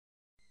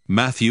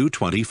Matthew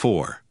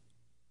 24.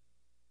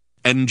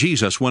 And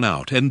Jesus went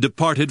out and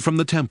departed from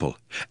the temple,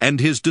 and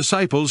his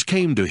disciples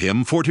came to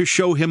him for to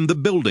show him the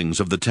buildings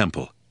of the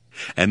temple.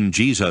 And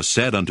Jesus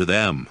said unto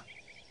them,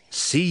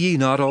 See ye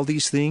not all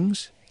these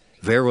things?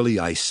 Verily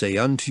I say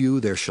unto you,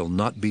 there shall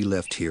not be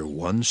left here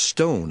one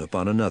stone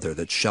upon another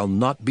that shall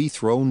not be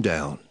thrown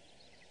down.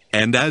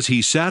 And as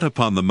he sat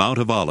upon the Mount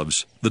of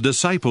Olives, the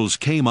disciples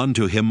came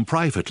unto him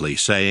privately,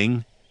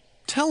 saying,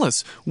 Tell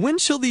us, when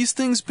shall these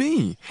things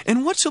be?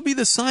 And what shall be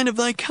the sign of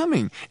thy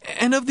coming,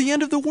 and of the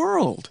end of the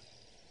world?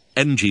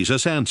 And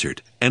Jesus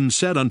answered, and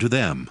said unto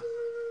them,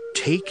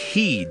 Take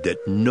heed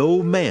that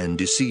no man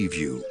deceive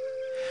you.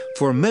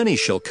 For many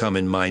shall come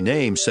in my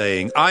name,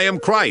 saying, I am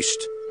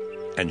Christ,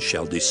 and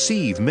shall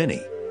deceive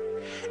many.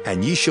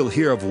 And ye shall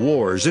hear of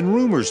wars and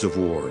rumors of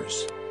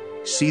wars.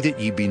 See that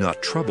ye be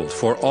not troubled,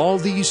 for all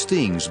these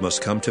things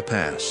must come to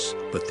pass,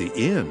 but the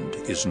end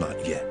is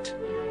not yet.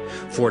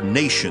 For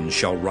nation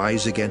shall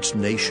rise against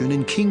nation,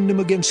 and kingdom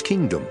against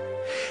kingdom.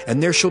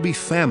 And there shall be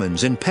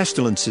famines, and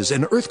pestilences,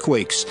 and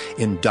earthquakes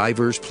in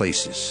divers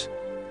places.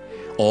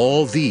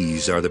 All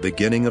these are the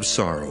beginning of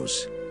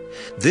sorrows.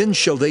 Then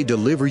shall they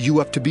deliver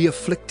you up to be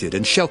afflicted,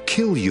 and shall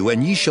kill you,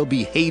 and ye shall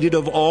be hated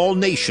of all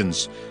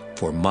nations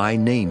for my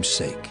name's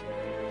sake.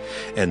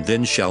 And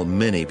then shall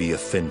many be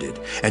offended,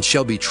 and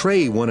shall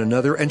betray one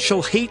another, and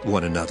shall hate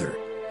one another.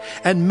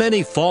 And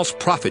many false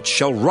prophets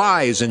shall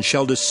rise, and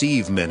shall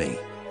deceive many.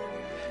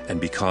 And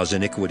because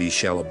iniquity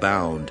shall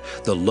abound,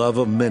 the love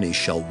of many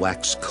shall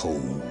wax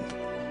cold.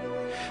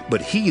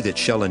 But he that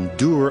shall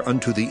endure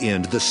unto the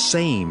end, the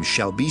same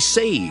shall be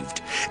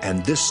saved.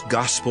 And this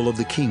gospel of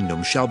the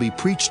kingdom shall be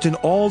preached in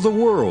all the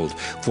world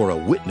for a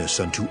witness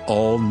unto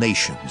all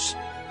nations.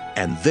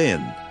 And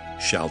then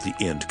shall the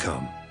end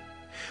come.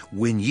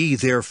 When ye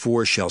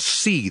therefore shall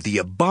see the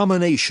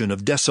abomination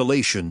of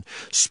desolation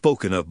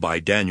spoken of by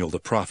Daniel the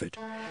prophet,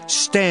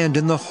 stand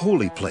in the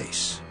holy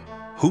place.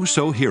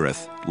 Whoso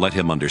heareth, let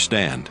him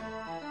understand.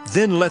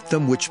 Then let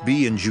them which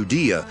be in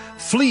Judea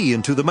flee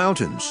into the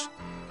mountains.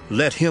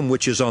 Let him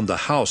which is on the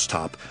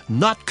housetop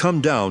not come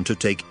down to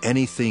take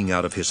anything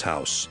out of his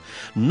house.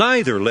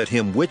 Neither let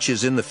him which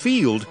is in the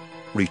field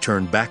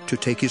return back to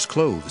take his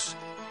clothes.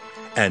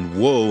 And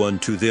woe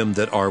unto them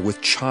that are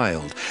with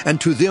child,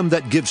 and to them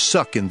that give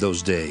suck in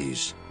those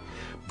days.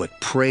 But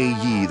pray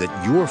ye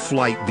that your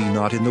flight be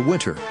not in the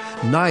winter,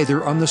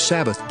 neither on the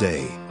Sabbath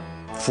day.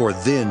 For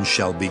then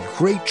shall be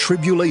great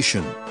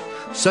tribulation,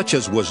 such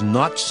as was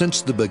not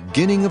since the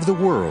beginning of the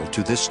world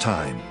to this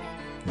time,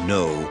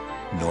 no,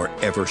 nor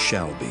ever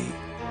shall be.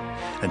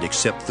 And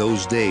except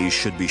those days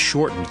should be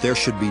shortened, there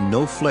should be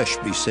no flesh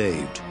be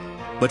saved.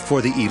 But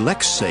for the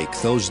elect's sake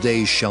those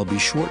days shall be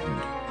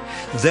shortened.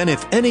 Then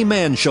if any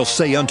man shall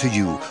say unto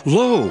you,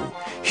 Lo,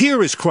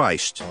 here is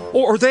Christ,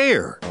 or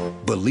there,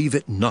 believe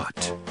it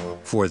not.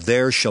 For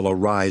there shall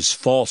arise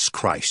false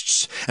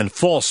Christs and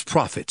false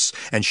prophets,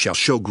 and shall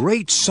show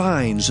great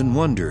signs and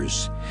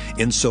wonders,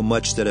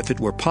 insomuch that if it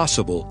were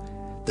possible,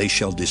 they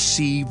shall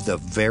deceive the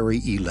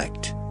very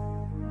elect.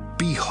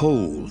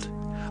 Behold,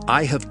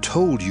 I have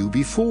told you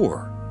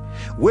before.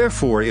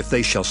 Wherefore, if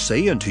they shall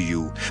say unto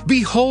you,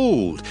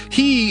 Behold,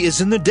 he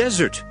is in the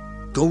desert,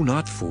 go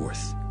not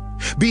forth.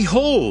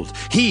 Behold,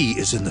 he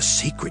is in the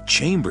secret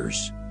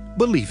chambers,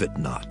 believe it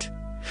not.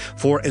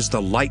 For as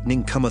the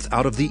lightning cometh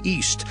out of the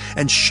east,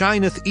 and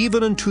shineth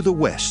even unto the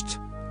west,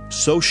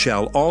 so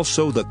shall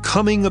also the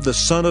coming of the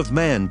Son of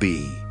Man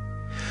be.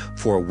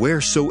 For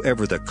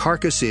wheresoever the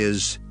carcass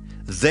is,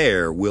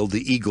 there will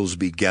the eagles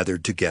be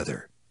gathered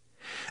together.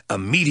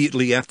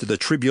 Immediately after the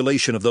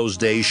tribulation of those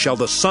days shall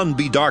the sun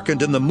be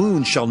darkened, and the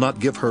moon shall not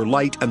give her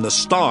light, and the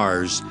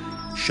stars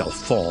shall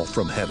fall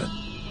from heaven.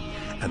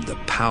 And the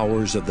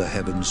powers of the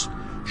heavens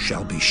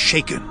shall be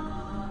shaken.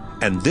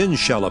 And then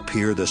shall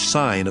appear the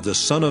sign of the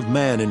Son of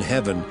Man in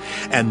heaven,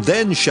 and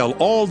then shall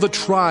all the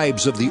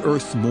tribes of the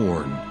earth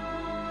mourn.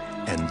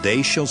 And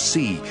they shall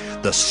see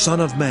the Son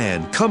of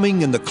Man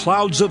coming in the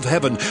clouds of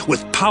heaven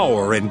with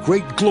power and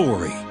great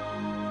glory.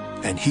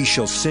 And he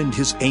shall send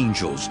his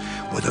angels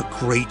with a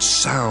great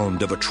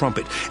sound of a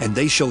trumpet, and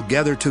they shall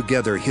gather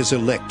together his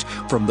elect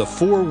from the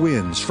four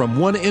winds, from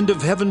one end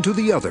of heaven to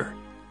the other.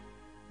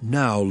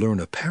 Now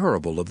learn a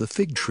parable of the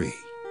fig tree.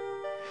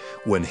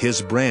 When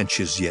his branch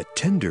is yet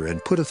tender,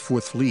 and putteth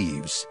forth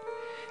leaves,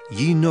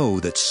 ye know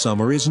that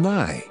summer is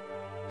nigh.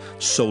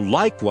 So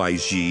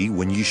likewise ye,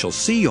 when ye shall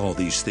see all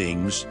these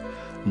things,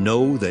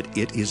 know that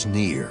it is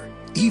near,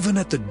 even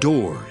at the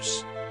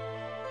doors.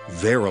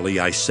 Verily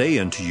I say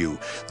unto you,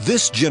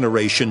 this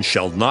generation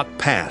shall not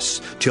pass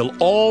till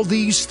all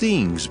these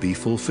things be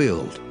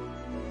fulfilled.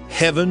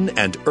 Heaven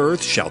and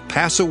earth shall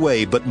pass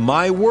away, but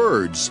my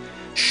words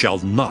shall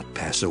not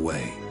pass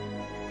away.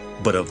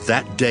 But of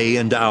that day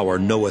and hour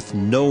knoweth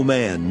no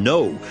man,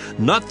 no,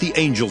 not the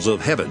angels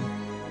of heaven,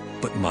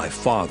 but my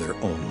Father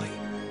only.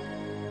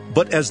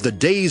 But as the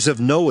days of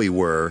Noe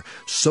were,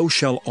 so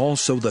shall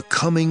also the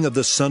coming of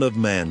the Son of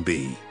Man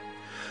be.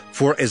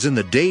 For as in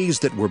the days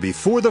that were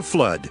before the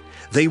flood,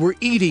 they were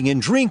eating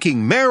and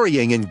drinking,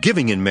 marrying and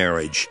giving in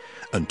marriage,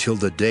 until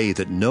the day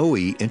that Noe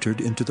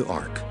entered into the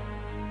ark,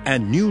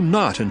 and knew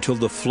not until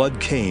the flood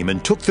came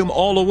and took them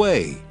all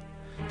away.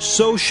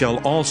 So shall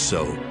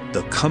also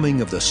the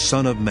coming of the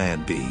Son of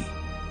Man be.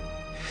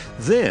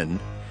 Then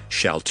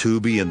shall two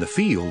be in the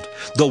field,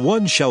 the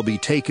one shall be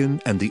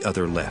taken and the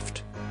other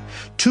left.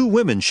 Two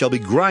women shall be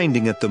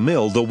grinding at the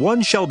mill, the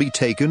one shall be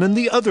taken and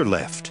the other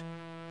left.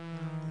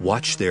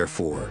 Watch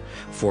therefore,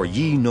 for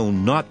ye know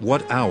not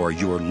what hour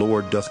your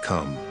Lord doth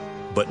come.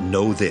 But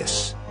know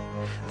this,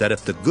 that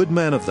if the good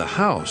man of the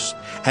house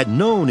had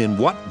known in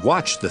what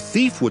watch the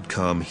thief would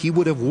come, he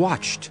would have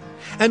watched,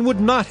 and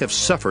would not have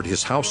suffered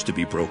his house to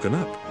be broken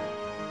up.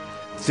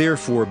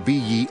 Therefore be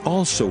ye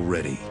also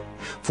ready,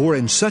 for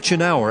in such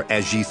an hour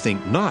as ye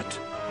think not,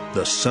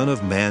 the Son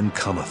of Man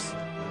cometh.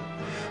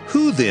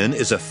 Who then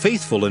is a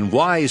faithful and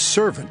wise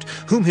servant,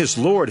 whom his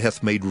Lord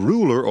hath made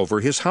ruler over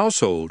his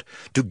household,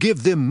 to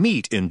give them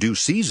meat in due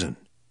season?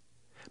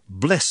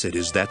 Blessed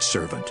is that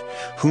servant,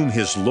 whom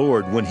his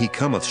Lord when he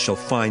cometh shall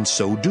find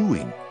so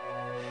doing.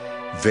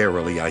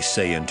 Verily I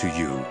say unto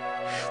you,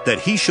 that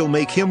he shall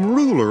make him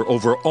ruler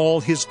over all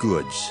his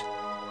goods.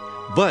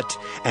 But,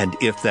 and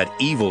if that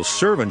evil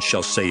servant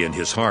shall say in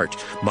his heart,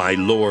 My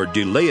Lord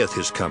delayeth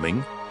his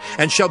coming,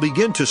 and shall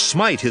begin to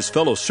smite his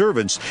fellow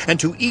servants, and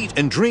to eat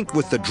and drink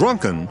with the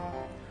drunken,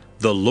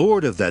 the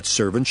Lord of that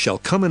servant shall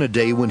come in a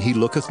day when he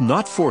looketh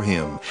not for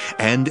him,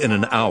 and in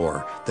an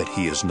hour that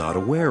he is not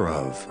aware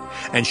of,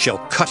 and shall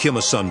cut him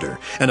asunder,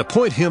 and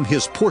appoint him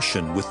his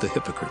portion with the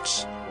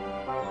hypocrites.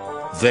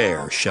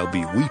 There shall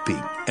be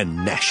weeping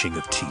and gnashing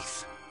of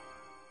teeth.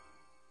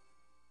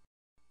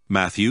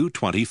 Matthew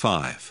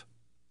 25.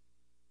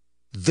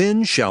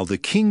 Then shall the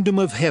kingdom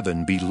of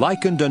heaven be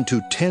likened unto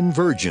 10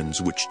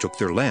 virgins which took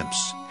their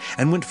lamps,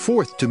 and went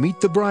forth to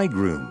meet the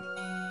bridegroom.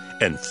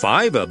 And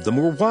 5 of them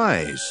were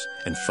wise,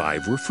 and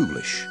 5 were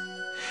foolish.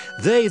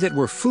 They that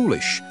were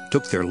foolish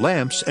took their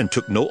lamps, and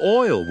took no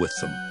oil with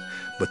them,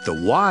 but the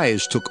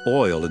wise took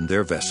oil in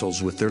their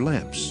vessels with their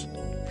lamps.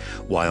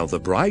 While the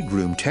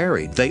bridegroom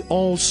tarried, they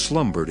all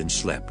slumbered and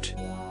slept.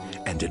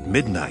 And at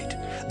midnight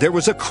there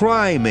was a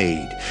cry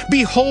made,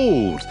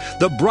 Behold,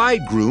 the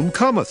bridegroom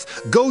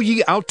cometh, go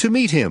ye out to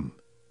meet him.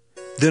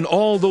 Then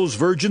all those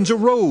virgins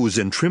arose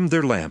and trimmed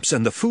their lamps.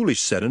 And the foolish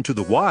said unto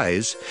the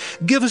wise,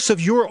 Give us of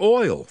your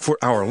oil, for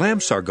our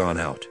lamps are gone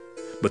out.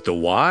 But the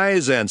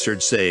wise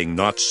answered, saying,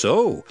 Not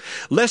so,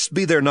 lest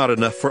be there not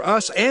enough for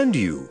us and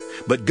you,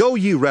 but go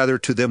ye rather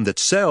to them that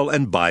sell,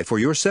 and buy for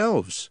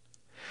yourselves.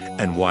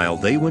 And while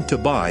they went to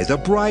buy, the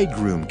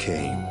bridegroom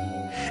came.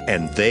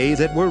 And they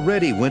that were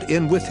ready went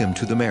in with him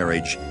to the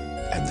marriage,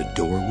 and the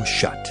door was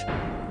shut.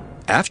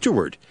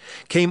 Afterward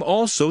came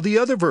also the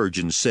other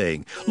virgins,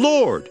 saying,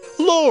 Lord,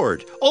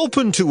 Lord,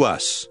 open to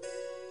us.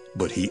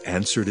 But he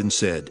answered and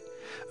said,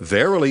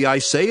 Verily I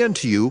say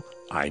unto you,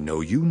 I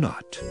know you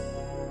not.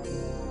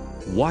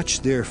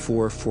 Watch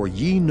therefore, for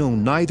ye know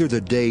neither the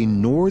day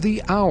nor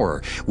the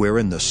hour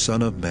wherein the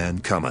Son of Man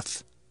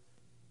cometh.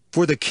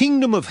 For the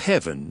kingdom of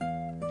heaven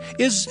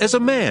is as a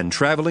man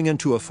traveling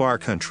into a far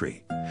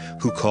country,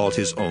 who called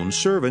his own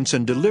servants,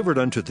 and delivered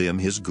unto them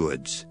his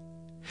goods.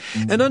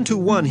 And unto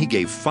one he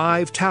gave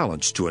 5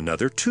 talents, to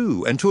another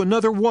 2, and to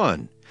another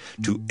 1,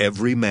 to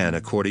every man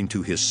according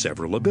to his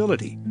several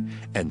ability,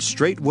 and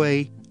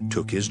straightway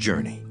took his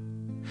journey.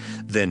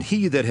 Then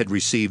he that had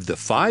received the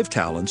 5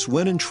 talents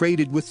went and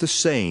traded with the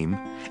same,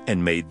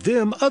 and made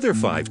them other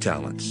 5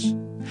 talents.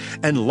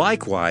 And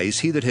likewise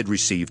he that had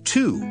received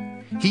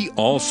 2, he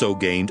also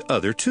gained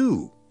other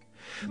 2.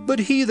 But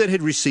he that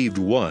had received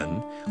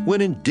 1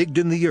 went and digged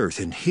in the earth,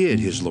 and hid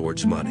his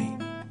Lord's money.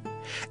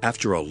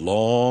 After a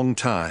long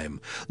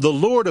time the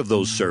Lord of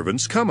those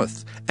servants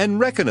cometh, and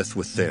reckoneth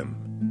with them.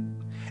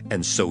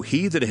 And so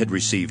he that had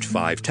received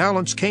 5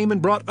 talents came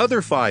and brought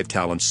other 5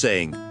 talents,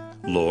 saying,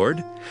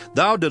 Lord,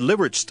 thou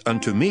deliveredst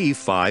unto me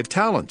 5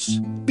 talents.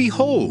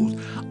 Behold,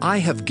 I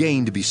have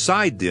gained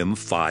beside them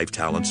 5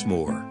 talents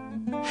more.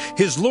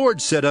 His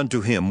Lord said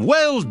unto him,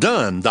 Well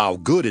done, thou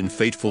good and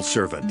faithful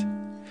servant.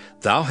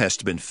 Thou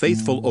hast been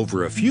faithful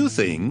over a few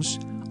things,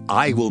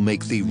 I will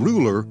make thee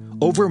ruler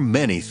over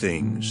many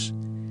things.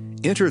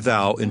 Enter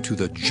thou into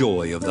the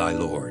joy of thy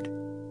Lord.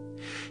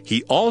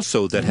 He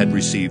also that had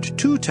received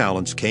 2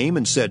 talents came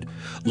and said,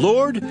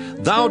 Lord,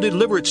 thou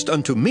deliveredst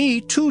unto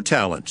me 2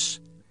 talents.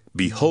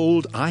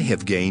 Behold, I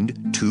have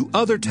gained 2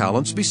 other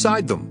talents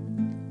beside them.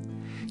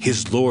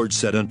 His Lord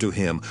said unto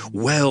him,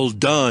 Well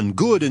done,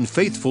 good and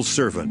faithful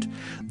servant.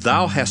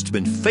 Thou hast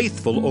been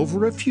faithful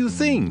over a few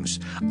things.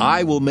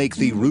 I will make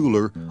thee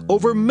ruler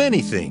over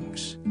many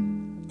things.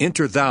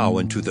 Enter thou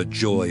into the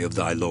joy of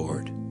thy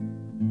Lord.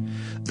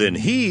 Then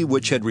he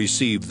which had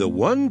received the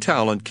 1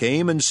 talent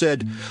came and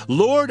said,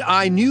 Lord,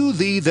 I knew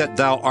thee that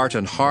thou art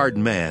an hard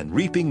man,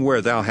 reaping where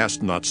thou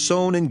hast not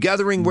sown, and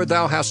gathering where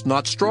thou hast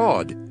not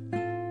strawed.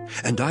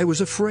 And I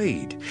was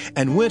afraid,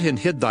 and went and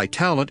hid thy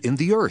talent in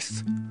the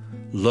earth.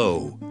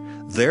 Lo,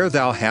 there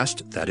thou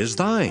hast that is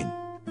thine.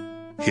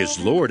 His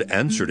Lord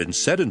answered and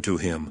said unto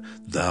him,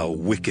 Thou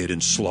wicked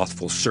and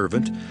slothful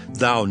servant,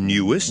 thou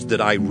knewest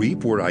that I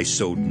reap where I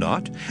sowed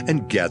not,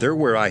 and gather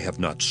where I have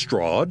not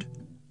strawed.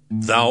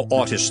 Thou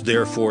oughtest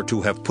therefore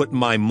to have put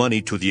my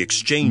money to the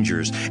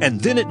exchangers, and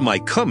then at my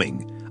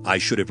coming I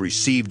should have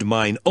received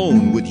mine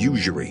own with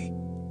usury.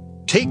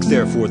 Take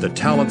therefore the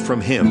talent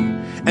from him,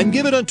 and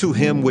give it unto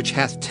him which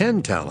hath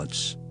 10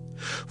 talents.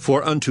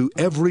 For unto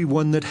every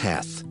one that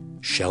hath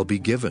shall be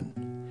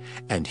given,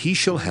 and he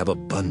shall have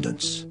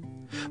abundance.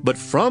 But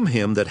from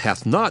him that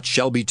hath not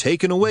shall be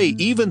taken away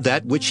even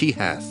that which he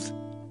hath.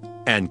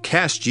 And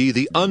cast ye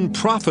the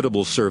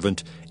unprofitable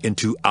servant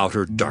into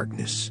outer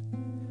darkness.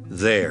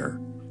 There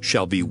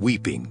shall be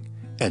weeping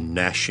and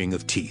gnashing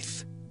of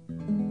teeth.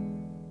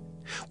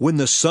 When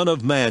the Son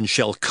of Man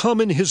shall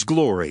come in his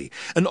glory,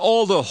 and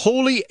all the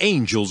holy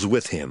angels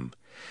with him,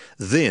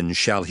 then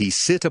shall he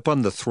sit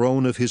upon the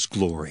throne of his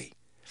glory.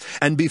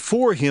 And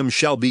before him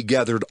shall be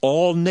gathered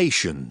all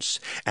nations,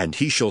 and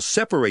he shall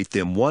separate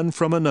them one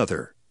from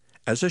another,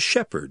 as a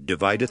shepherd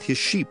divideth his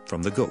sheep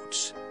from the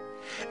goats.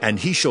 And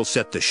he shall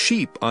set the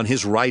sheep on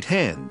his right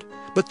hand,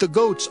 but the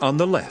goats on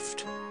the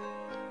left.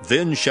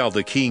 Then shall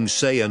the king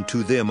say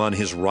unto them on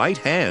his right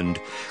hand,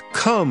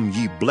 Come,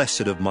 ye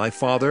blessed of my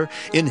Father,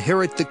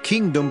 inherit the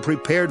kingdom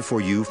prepared for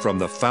you from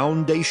the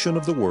foundation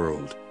of the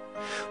world.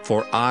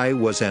 For I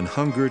was an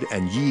hungered,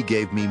 and ye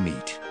gave me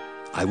meat.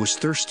 I was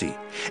thirsty,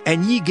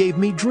 and ye gave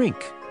me drink.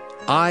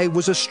 I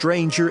was a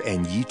stranger,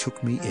 and ye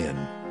took me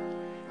in.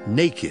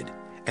 Naked,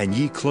 and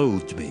ye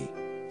clothed me.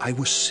 I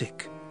was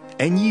sick,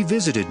 and ye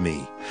visited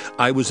me.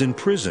 I was in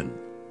prison,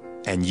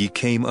 and ye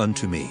came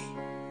unto me.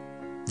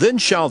 Then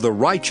shall the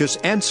righteous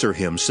answer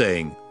him,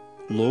 saying,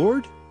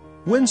 Lord,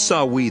 when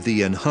saw we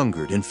thee an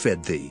hungered, and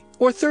fed thee,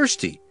 or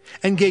thirsty,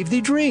 and gave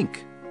thee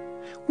drink?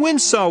 When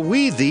saw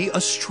we thee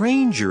a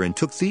stranger, and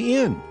took thee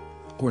in,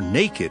 or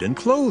naked, and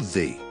clothed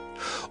thee?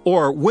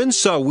 Or when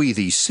saw we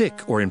thee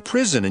sick, or in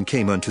prison, and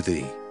came unto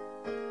thee?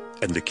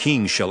 And the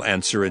king shall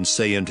answer and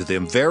say unto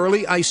them,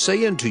 Verily I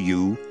say unto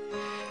you,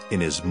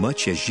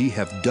 inasmuch as ye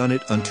have done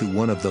it unto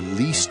one of the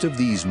least of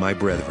these my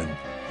brethren,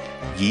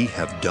 ye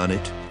have done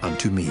it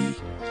unto me.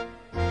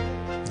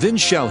 Then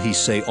shall he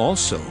say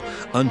also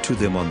unto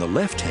them on the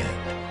left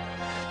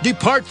hand,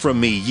 Depart from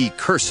me, ye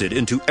cursed,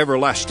 into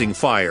everlasting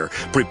fire,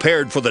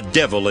 prepared for the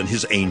devil and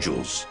his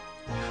angels.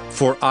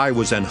 For I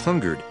was an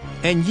hungered,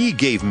 and ye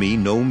gave me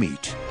no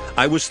meat.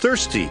 I was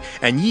thirsty,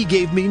 and ye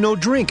gave me no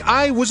drink.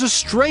 I was a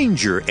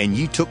stranger, and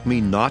ye took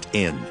me not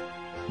in.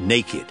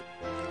 Naked,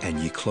 and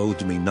ye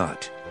clothed me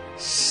not.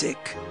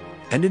 Sick,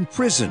 and in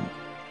prison,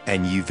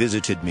 and ye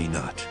visited me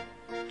not.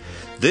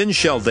 Then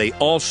shall they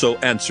also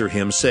answer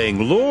him,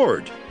 saying,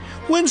 Lord,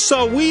 when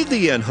saw we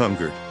thee an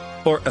hungered,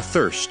 or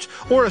athirst,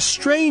 or a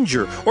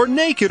stranger, or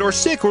naked, or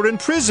sick, or in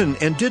prison,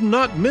 and did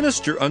not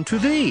minister unto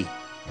thee?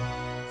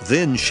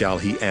 Then shall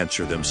he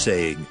answer them,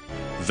 saying,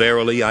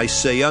 Verily I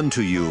say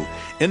unto you,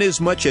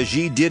 inasmuch as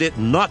ye did it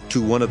not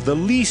to one of the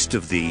least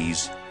of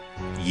these,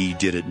 ye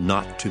did it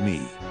not to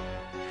me.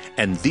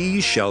 And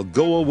these shall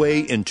go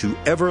away into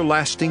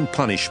everlasting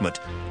punishment,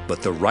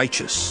 but the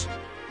righteous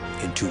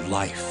into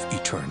life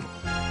eternal.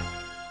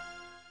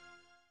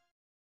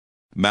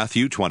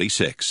 Matthew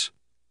 26.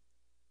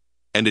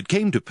 And it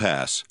came to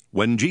pass,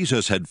 when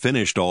Jesus had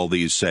finished all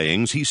these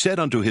sayings, he said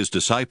unto his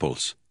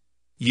disciples,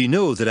 Ye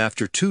know that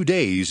after 2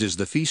 days is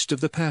the feast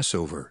of the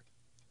Passover,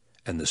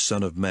 and the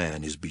Son of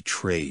Man is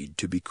betrayed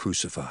to be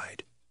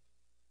crucified.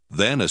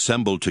 Then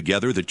assembled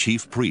together the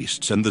chief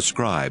priests and the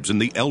scribes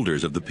and the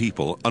elders of the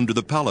people under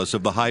the palace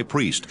of the high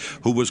priest,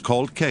 who was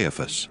called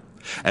Caiaphas,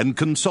 and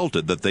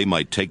consulted that they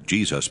might take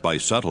Jesus by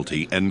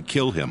subtlety and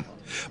kill him.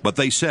 But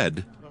they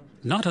said,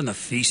 Not on the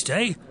feast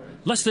day,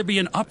 lest there be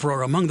an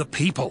uproar among the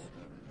people.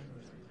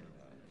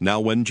 Now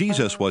when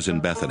Jesus was in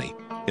Bethany,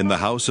 in the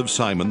house of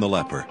Simon the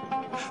leper,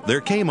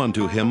 there came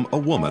unto him a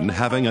woman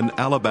having an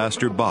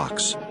alabaster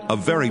box, a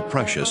very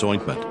precious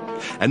ointment,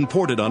 and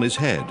poured it on his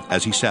head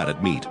as he sat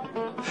at meat.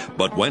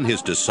 But when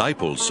his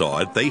disciples saw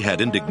it, they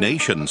had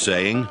indignation,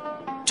 saying,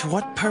 To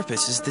what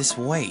purpose is this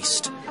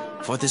waste?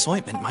 For this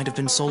ointment might have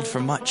been sold for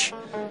much,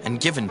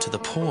 and given to the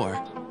poor.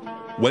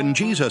 When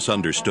Jesus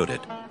understood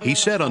it, he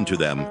said unto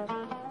them,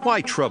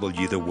 Why trouble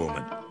ye the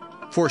woman?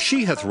 For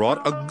she hath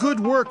wrought a good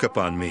work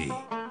upon me.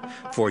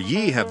 For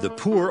ye have the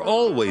poor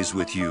always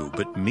with you,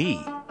 but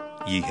me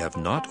ye have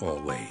not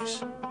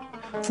always.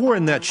 For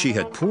in that she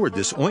had poured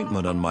this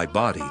ointment on my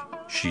body,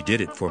 she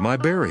did it for my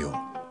burial.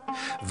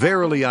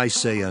 Verily I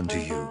say unto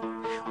you,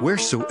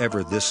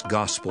 wheresoever this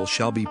gospel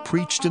shall be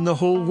preached in the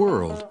whole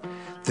world,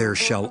 there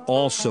shall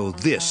also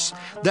this,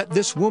 that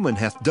this woman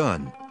hath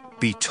done,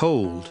 be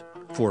told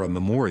for a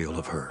memorial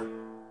of her.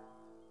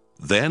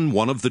 Then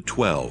one of the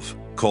 12,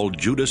 called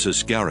Judas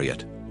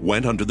Iscariot,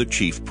 went unto the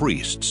chief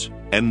priests,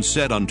 and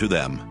said unto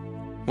them,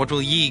 What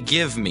will ye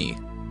give me?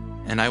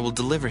 And I will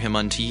deliver him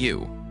unto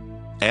you.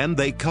 And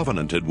they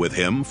covenanted with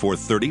him for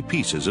 30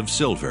 pieces of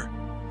silver.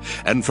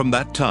 And from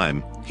that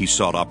time he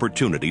sought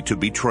opportunity to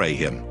betray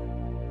him.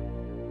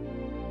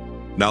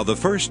 Now the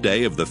first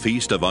day of the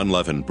feast of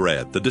unleavened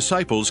bread, the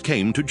disciples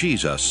came to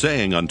Jesus,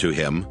 saying unto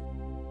him,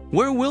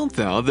 Where wilt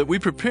thou that we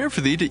prepare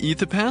for thee to eat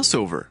the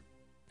Passover?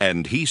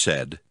 And he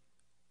said,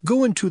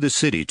 Go into the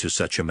city to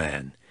such a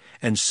man,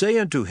 and say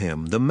unto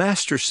him, The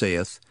Master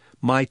saith,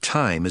 My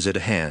time is at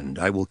hand.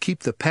 I will keep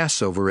the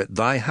Passover at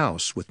thy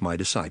house with my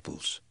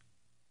disciples.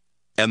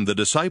 And the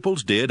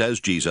disciples did as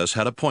Jesus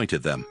had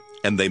appointed them,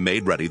 and they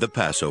made ready the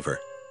Passover.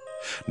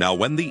 Now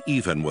when the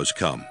even was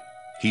come,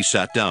 he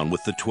sat down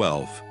with the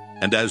 12,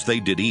 and as they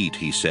did eat,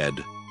 he said,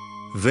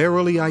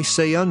 Verily I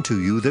say unto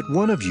you that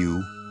one of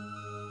you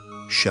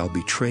shall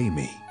betray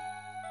me.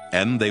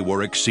 And they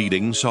were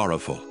exceeding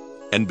sorrowful,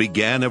 and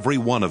began every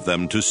one of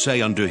them to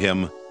say unto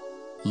him,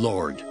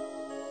 Lord,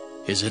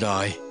 is it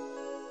I?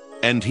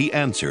 And he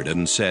answered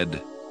and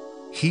said,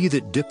 He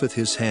that dippeth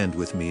his hand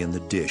with me in the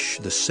dish,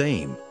 the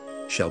same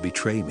shall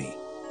betray me.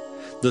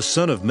 The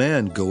Son of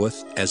Man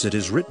goeth as it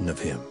is written of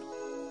him.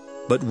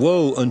 But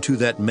woe unto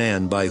that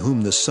man by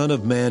whom the Son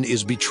of Man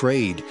is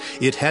betrayed!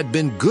 It had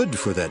been good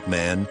for that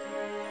man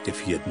if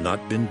he had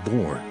not been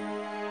born.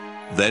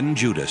 Then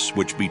Judas,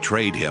 which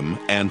betrayed him,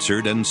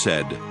 answered and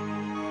said,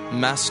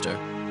 Master,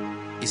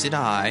 is it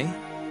I?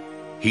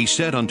 He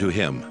said unto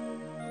him,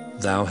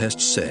 Thou hast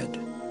said.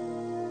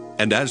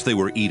 And as they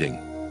were eating,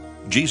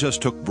 Jesus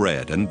took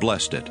bread and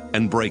blessed it,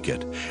 and brake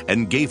it,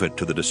 and gave it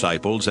to the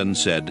disciples, and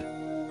said,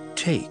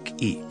 Take,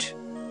 eat.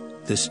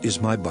 This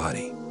is my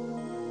body.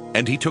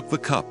 And he took the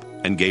cup,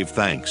 and gave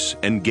thanks,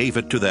 and gave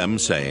it to them,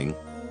 saying,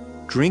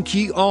 Drink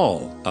ye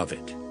all of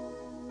it.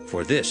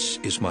 For this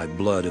is my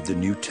blood of the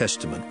New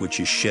Testament, which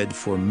is shed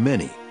for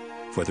many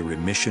for the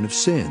remission of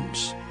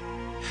sins.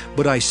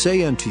 But I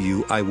say unto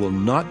you, I will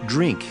not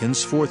drink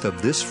henceforth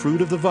of this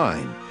fruit of the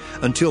vine,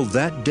 until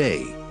that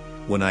day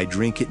when I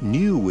drink it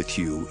new with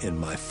you in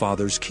my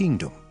Father's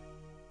kingdom.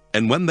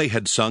 And when they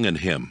had sung an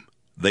hymn,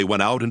 they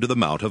went out into the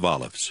Mount of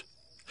Olives.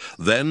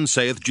 Then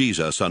saith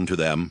Jesus unto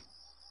them,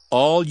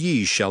 All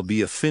ye shall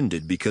be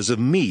offended because of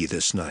me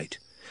this night.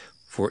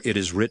 For it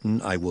is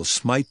written, I will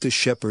smite the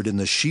shepherd, and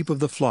the sheep of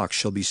the flock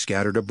shall be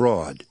scattered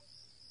abroad.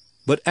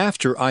 But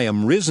after I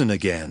am risen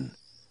again,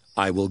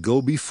 I will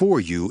go before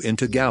you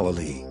into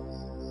Galilee.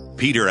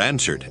 Peter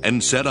answered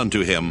and said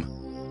unto him,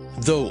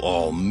 Though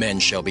all men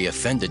shall be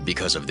offended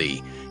because of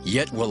thee,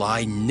 yet will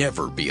I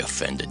never be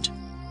offended.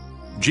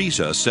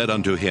 Jesus said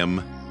unto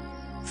him,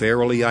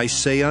 Verily I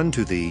say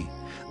unto thee,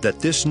 that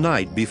this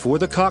night before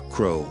the cock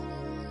crow,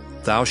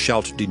 thou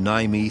shalt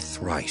deny me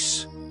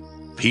thrice.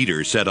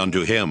 Peter said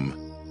unto him,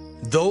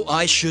 Though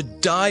I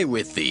should die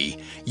with thee,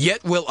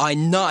 yet will I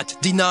not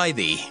deny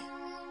thee.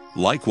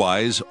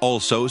 Likewise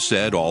also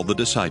said all the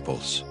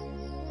disciples.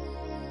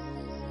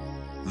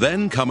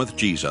 Then cometh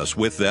Jesus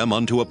with them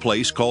unto a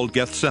place called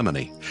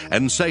Gethsemane,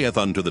 and saith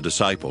unto the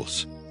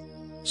disciples,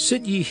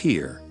 Sit ye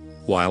here,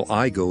 while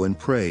I go and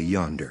pray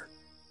yonder.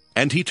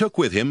 And he took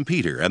with him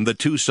Peter and the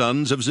 2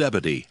 sons of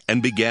Zebedee,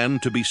 and began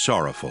to be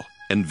sorrowful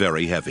and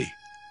very heavy.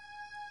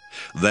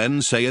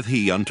 Then saith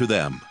he unto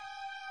them,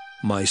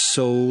 My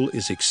soul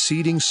is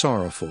exceeding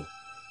sorrowful,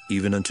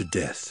 even unto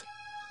death.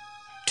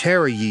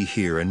 Tarry ye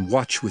here, and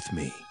watch with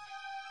me.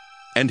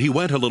 And he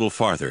went a little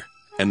farther,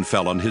 and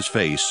fell on his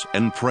face,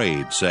 and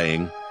prayed,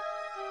 saying,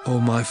 O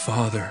my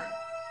Father,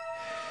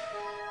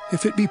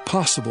 if it be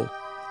possible,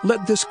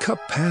 let this cup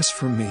pass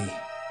from me.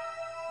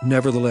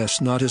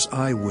 Nevertheless, not as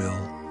I will,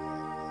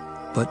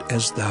 but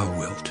as thou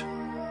wilt.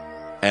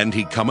 And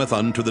he cometh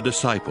unto the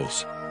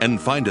disciples,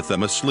 and findeth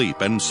them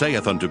asleep, and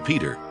saith unto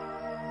Peter,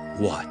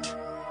 What?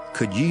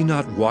 Could ye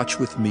not watch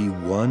with me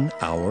 1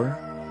 hour?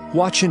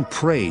 Watch and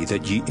pray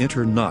that ye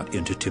enter not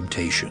into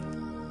temptation.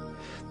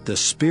 The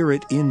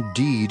spirit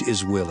indeed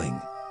is willing,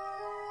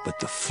 but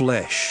the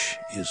flesh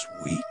is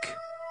weak.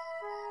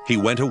 He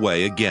went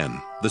away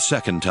again the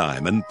 2nd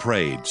time, and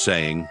prayed,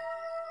 saying,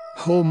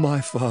 O my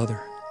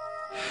Father,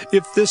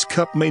 if this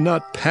cup may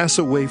not pass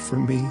away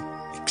from me,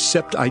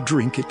 except I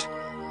drink it,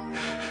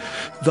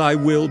 thy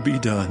will be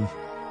done.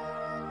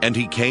 And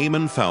he came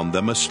and found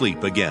them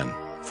asleep again,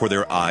 for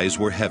their eyes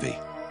were heavy.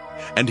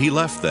 And he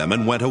left them,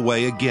 and went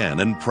away again,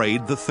 and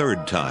prayed the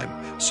 3rd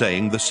time,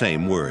 saying the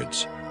same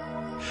words.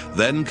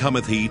 Then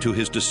cometh he to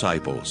his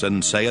disciples,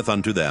 and saith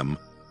unto them,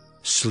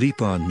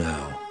 Sleep on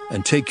now,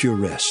 and take your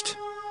rest.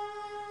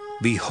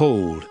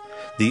 Behold,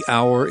 the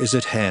hour is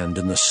at hand,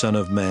 and the Son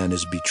of Man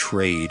is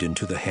betrayed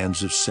into the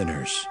hands of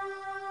sinners.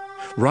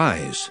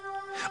 Rise,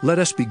 let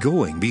us be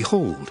going.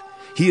 Behold,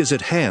 he is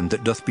at hand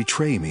that doth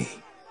betray me.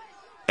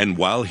 And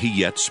while he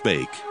yet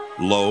spake,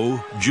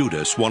 lo,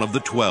 Judas, one of the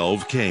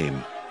 12,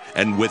 came,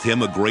 and with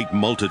him a great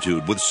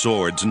multitude with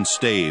swords and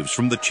staves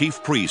from the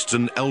chief priests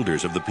and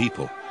elders of the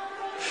people.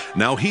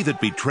 Now he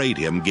that betrayed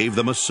him gave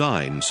them a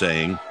sign,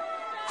 saying,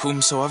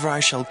 Whomsoever I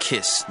shall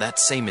kiss, that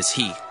same is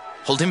he.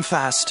 Hold him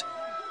fast.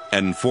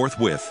 And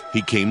forthwith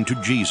he came to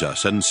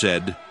Jesus, and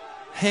said,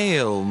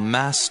 Hail,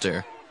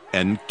 Master.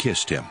 And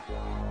kissed him.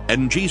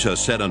 And Jesus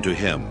said unto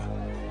him,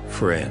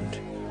 Friend,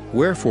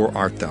 wherefore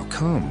art thou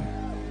come?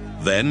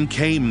 Then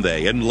came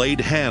they, and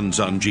laid hands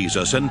on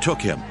Jesus, and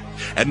took him.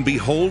 And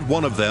behold,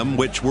 one of them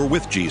which were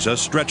with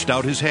Jesus stretched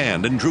out his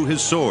hand, and drew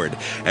his sword,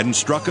 and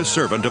struck a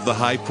servant of the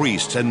high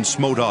priest, and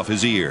smote off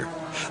his ear.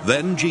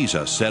 Then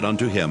Jesus said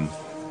unto him,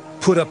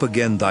 Put up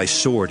again thy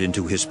sword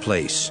into his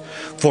place.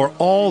 For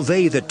all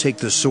they that take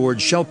the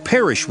sword shall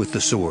perish with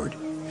the sword.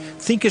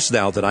 Thinkest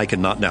thou that I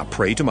cannot now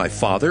pray to my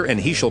Father, and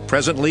he shall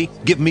presently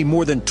give me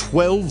more than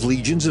 12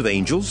 legions of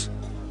angels?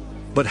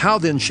 But how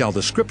then shall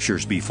the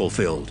Scriptures be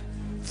fulfilled?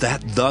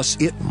 That thus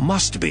it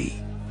must be.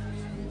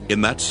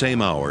 In that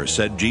same hour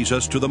said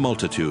Jesus to the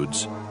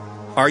multitudes,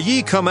 Are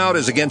ye come out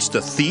as against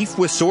a thief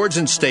with swords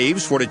and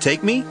staves for to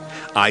take me?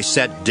 I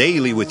sat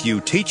daily with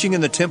you teaching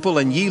in the temple,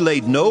 and ye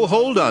laid no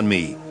hold on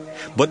me.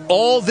 But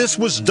all this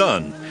was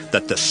done,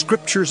 that the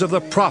Scriptures of the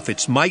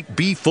prophets might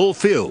be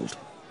fulfilled.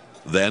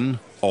 Then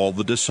all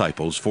the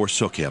disciples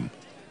forsook him,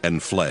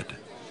 and fled.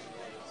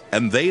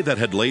 And they that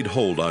had laid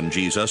hold on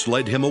Jesus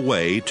led him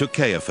away to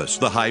Caiaphas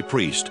the high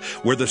priest,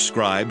 where the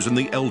scribes and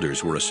the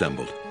elders were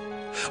assembled.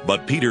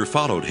 But Peter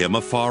followed him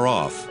afar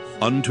off,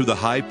 unto the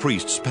high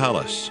priest's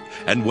palace,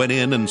 and went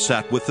in and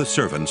sat with the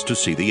servants to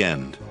see the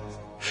end.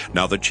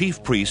 Now the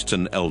chief priests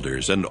and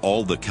elders and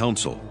all the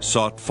council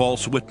sought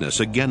false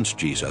witness against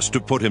Jesus to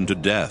put him to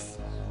death,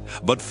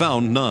 but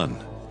found none.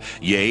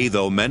 Yea,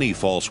 though many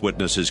false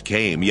witnesses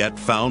came, yet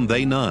found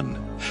they none.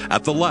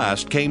 At the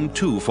last came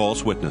 2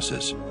 false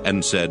witnesses,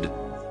 and said,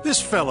 This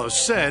fellow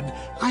said,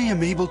 I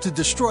am able to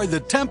destroy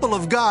the temple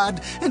of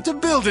God and to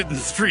build it in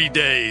 3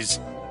 days.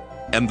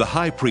 And the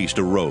high priest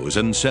arose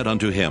and said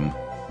unto him,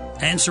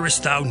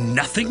 Answerest thou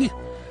nothing?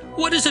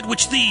 What is it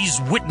which these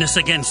witness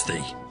against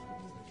thee?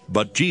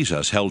 But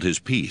Jesus held his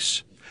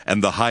peace.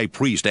 And the high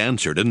priest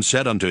answered and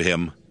said unto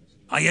him,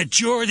 I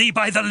adjure thee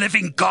by the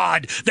living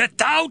God, that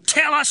thou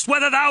tell us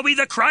whether thou be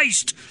the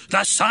Christ,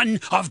 the Son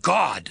of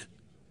God.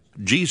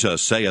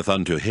 Jesus saith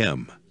unto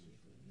him,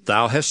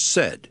 Thou hast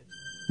said,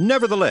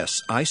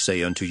 Nevertheless I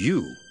say unto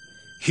you,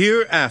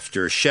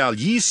 Hereafter shall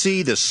ye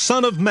see the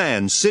Son of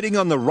Man sitting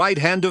on the right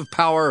hand of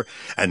power,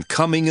 and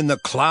coming in the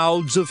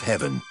clouds of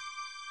heaven.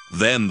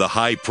 Then the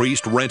high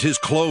priest rent his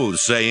clothes,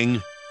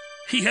 saying,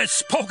 He has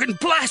spoken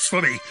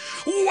blasphemy.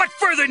 What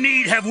further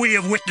need have we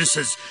of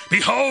witnesses?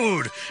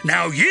 Behold,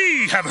 now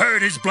ye have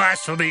heard his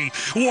blasphemy.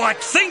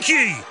 What think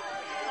ye?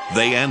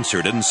 They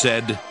answered and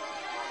said,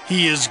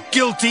 He is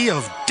guilty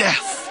of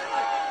death.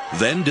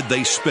 Then did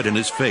they spit in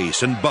his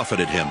face and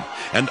buffeted him,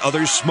 and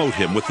others smote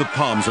him with the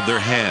palms of their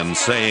hands,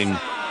 saying,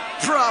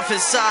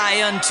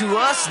 Prophesy unto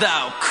us,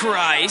 thou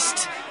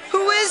Christ.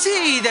 Who is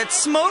he that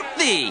smote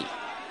thee?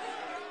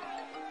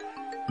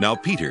 Now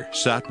Peter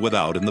sat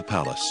without in the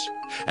palace,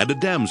 and a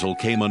damsel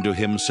came unto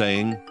him,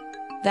 saying,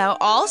 Thou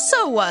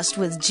also wast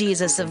with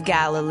Jesus of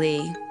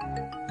Galilee.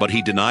 But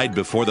he denied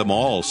before them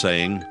all,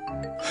 saying,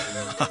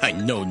 I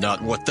know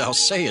not what thou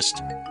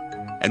sayest.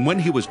 And when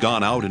he was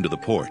gone out into the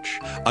porch,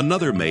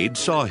 another maid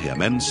saw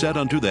him, and said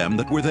unto them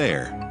that were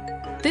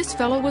there, This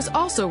fellow was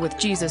also with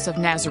Jesus of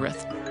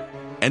Nazareth.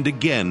 And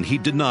again he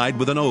denied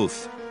with an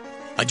oath.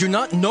 I do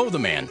not know the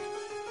man.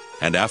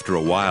 And after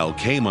a while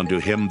came unto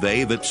him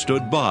they that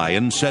stood by,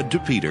 and said to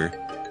Peter,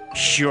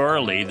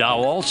 Surely thou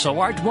also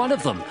art one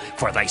of them,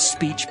 for thy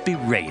speech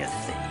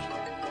bewrayeth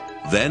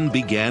thee. Then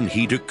began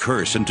he to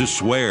curse and to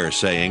swear,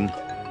 saying,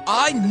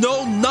 I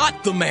know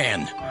not the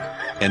man.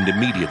 And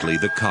immediately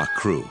the cock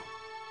crew.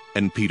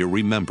 And Peter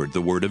remembered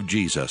the word of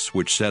Jesus,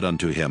 which said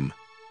unto him,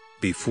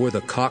 Before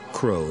the cock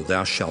crow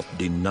thou shalt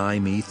deny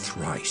me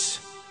thrice.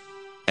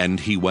 And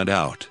he went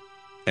out,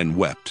 and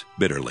wept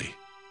bitterly.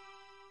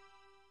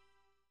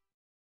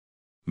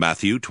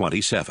 Matthew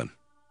 27.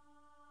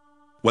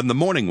 When the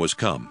morning was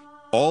come,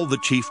 all the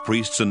chief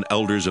priests and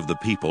elders of the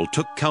people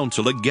took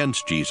counsel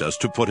against Jesus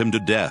to put him to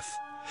death.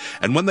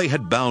 And when they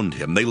had bound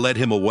him, they led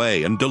him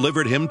away, and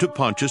delivered him to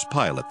Pontius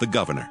Pilate the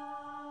governor.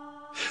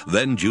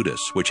 Then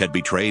Judas, which had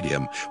betrayed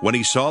him, when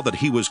he saw that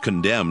he was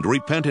condemned,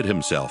 repented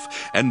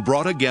himself, and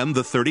brought again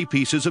the 30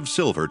 pieces of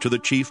silver to the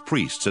chief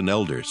priests and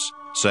elders,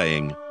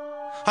 saying,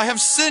 I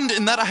have sinned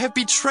in that I have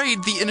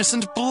betrayed the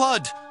innocent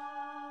blood.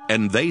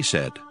 And they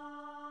said,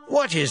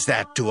 What is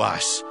that to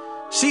us?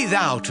 See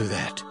thou to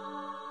that.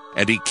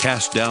 And he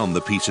cast down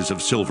the pieces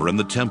of silver in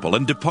the temple,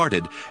 and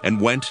departed,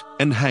 and went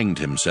and hanged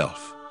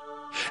himself.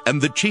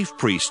 And the chief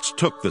priests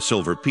took the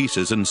silver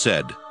pieces, and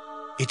said,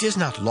 It is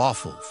not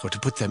lawful for to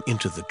put them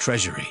into the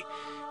treasury,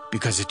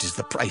 because it is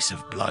the price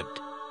of blood.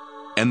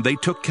 And they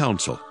took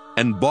counsel,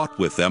 and bought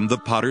with them the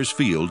potter's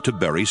field to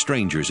bury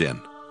strangers in.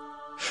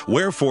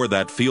 Wherefore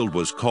that field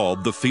was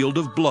called the field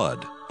of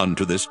blood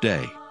unto this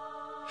day.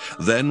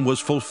 Then was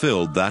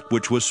fulfilled that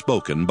which was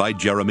spoken by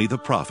Jeremy the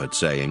prophet,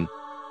 saying,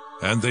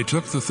 And they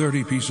took the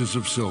 30 pieces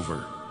of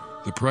silver,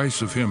 the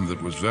price of him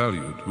that was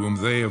valued, whom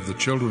they of the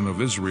children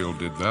of Israel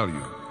did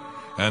value,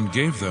 and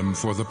gave them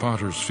for the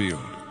potter's field,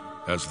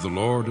 as the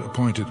Lord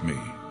appointed me.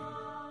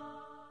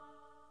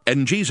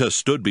 And Jesus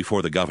stood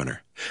before the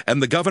governor,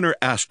 and the governor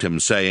asked him,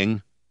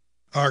 saying,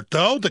 Art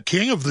thou the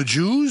king of the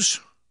Jews?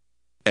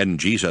 And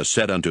Jesus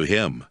said unto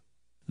him,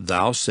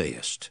 Thou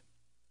sayest.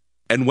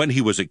 And when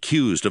he was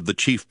accused of the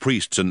chief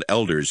priests and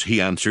elders, he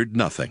answered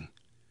nothing.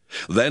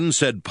 Then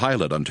said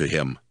Pilate unto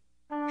him,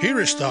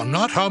 Hearest thou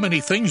not how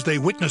many things they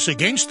witness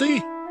against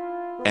thee?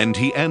 And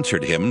he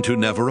answered him to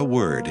never a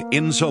word,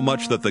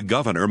 insomuch that the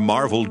governor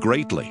marveled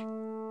greatly.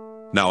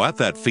 Now at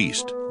that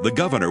feast, the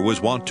governor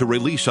was wont to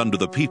release unto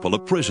the people a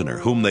prisoner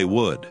whom they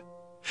would.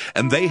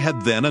 And they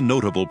had then a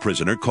notable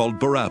prisoner called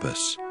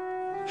Barabbas.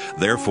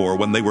 Therefore,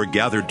 when they were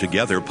gathered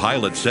together,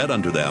 Pilate said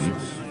unto them,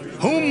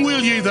 Whom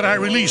will ye that I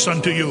release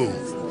unto you,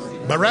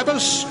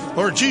 Barabbas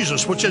or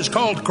Jesus, which is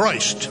called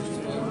Christ?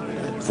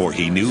 For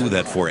he knew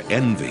that for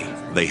envy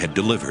they had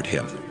delivered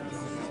him.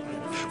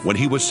 When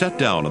he was set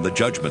down on the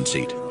judgment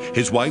seat,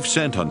 his wife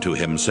sent unto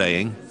him,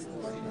 saying,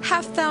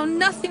 Have thou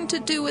nothing to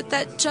do with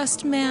that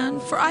just man,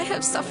 for I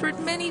have suffered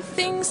many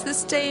things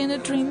this day in a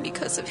dream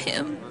because of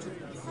him.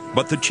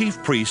 But the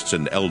chief priests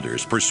and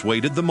elders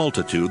persuaded the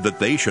multitude that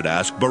they should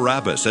ask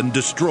Barabbas and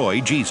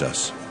destroy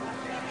Jesus.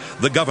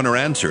 The governor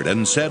answered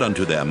and said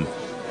unto them,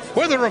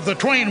 Whether of the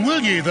twain will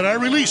ye that I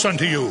release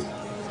unto you?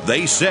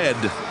 They said,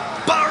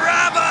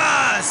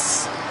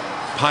 Barabbas!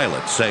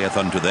 Pilate saith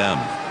unto them,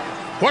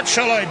 What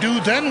shall I do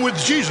then with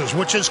Jesus,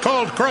 which is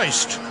called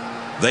Christ?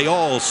 They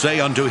all say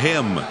unto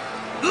him,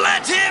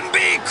 Let him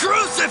be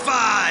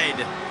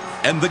crucified!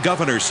 And the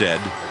governor said,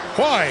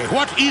 Why,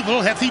 what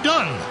evil hath he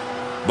done?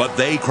 But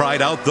they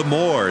cried out the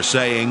more,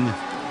 saying,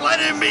 Let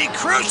him be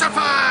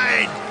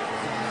crucified!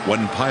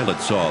 When Pilate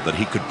saw that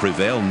he could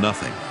prevail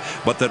nothing,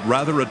 but that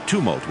rather a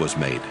tumult was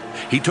made,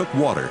 he took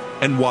water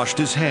and washed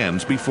his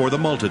hands before the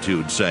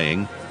multitude,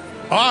 saying,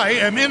 I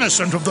am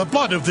innocent of the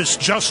blood of this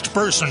just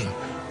person.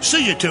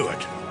 See ye to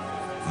it.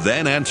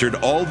 Then answered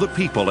all the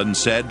people and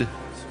said,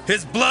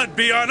 His blood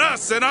be on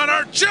us and on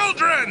our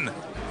children!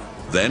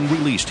 Then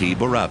released he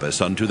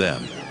Barabbas unto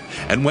them.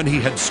 And when he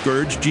had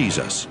scourged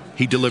Jesus,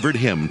 he delivered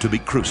him to be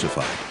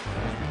crucified.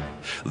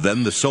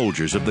 Then the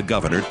soldiers of the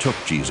governor took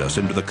Jesus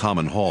into the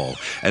common hall,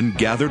 and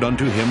gathered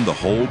unto him the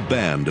whole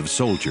band of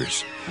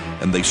soldiers.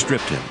 And they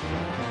stripped him,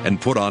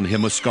 and put on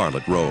him a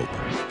scarlet robe.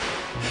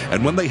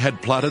 And when they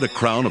had plaited a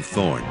crown of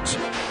thorns,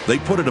 they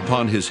put it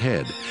upon his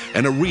head,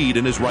 and a reed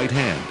in his right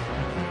hand.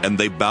 And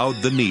they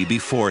bowed the knee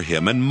before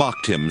him, and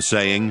mocked him,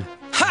 saying,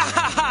 Ha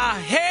ha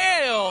ha!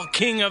 Hail,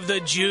 King of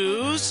the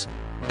Jews!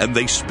 And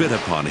they spit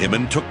upon him,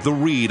 and took the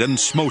reed, and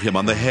smote him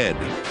on the head.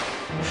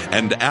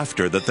 And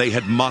after that they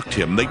had mocked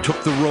him, they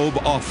took the robe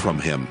off from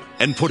him,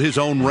 and put his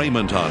own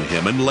raiment on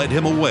him, and led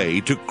him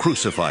away to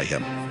crucify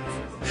him.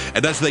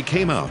 And as they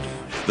came out,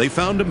 they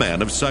found a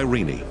man of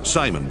Cyrene,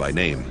 Simon by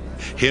name.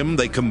 Him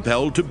they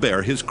compelled to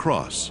bear his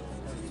cross.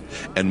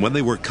 And when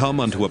they were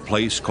come unto a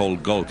place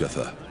called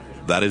Golgotha,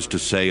 that is to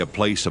say, a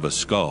place of a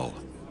skull,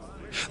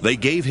 they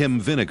gave him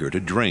vinegar to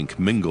drink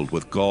mingled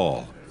with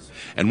gall.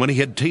 And when he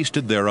had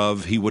tasted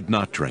thereof, he would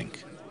not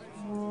drink.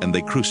 And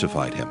they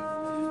crucified him,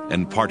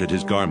 and parted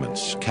his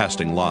garments,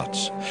 casting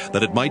lots,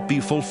 that it might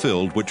be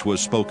fulfilled which was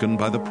spoken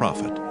by the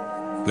prophet.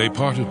 They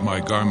parted my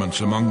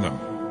garments among them,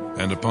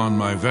 and upon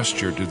my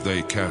vesture did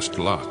they cast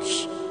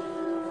lots.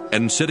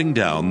 And sitting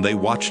down, they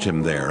watched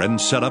him there,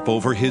 and set up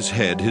over his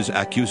head his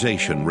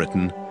accusation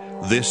written,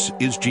 This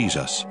is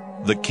Jesus,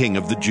 the King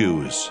of the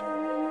Jews.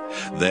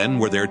 Then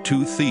were there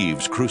two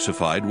thieves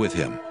crucified with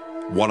him,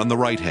 one on the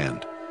right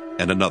hand,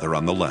 and another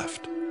on the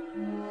left.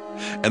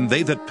 And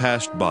they that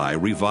passed by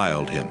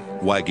reviled him,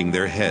 wagging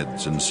their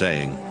heads, and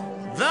saying,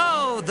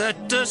 Thou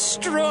that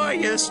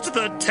destroyest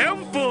the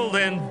temple,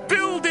 and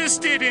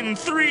buildest it in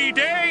 3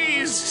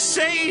 days,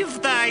 save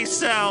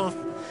thyself.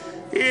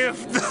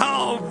 If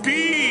thou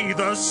be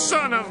the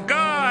Son of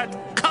God,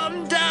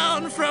 come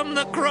down from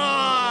the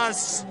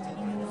cross.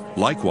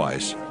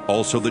 Likewise,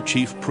 also the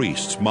chief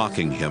priests,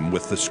 mocking him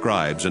with the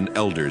scribes and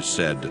elders,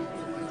 said,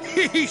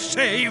 He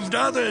saved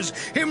others,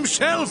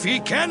 himself he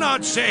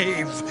cannot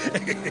save.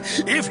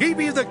 If he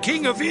be the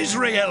King of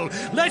Israel,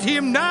 let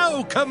him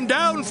now come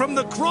down from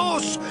the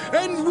cross,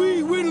 and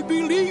we will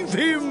believe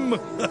him.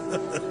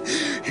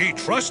 He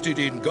trusted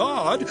in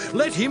God,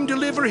 let him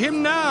deliver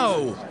him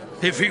now,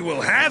 if he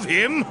will have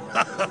him.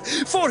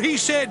 For he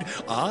said,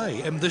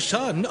 I am the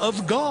Son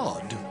of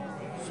God.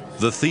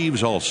 The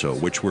thieves also,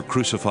 which were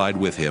crucified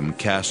with him,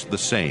 cast the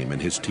same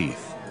in his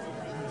teeth.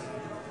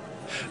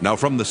 Now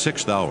from the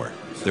 6th hour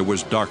there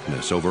was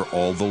darkness over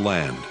all the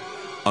land,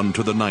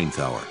 unto the 9th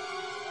hour.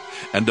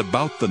 And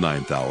about the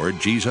 9th hour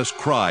Jesus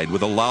cried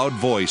with a loud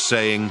voice,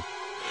 saying,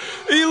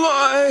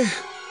 Eli,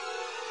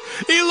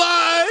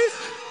 Eli,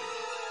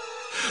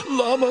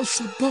 lama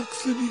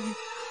sabachthani.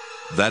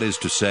 That is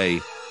to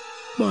say,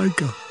 My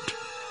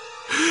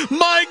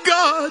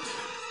God,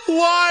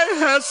 why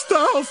hast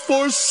thou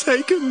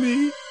forsaken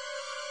me?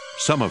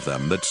 Some of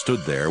them that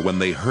stood there when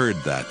they heard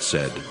that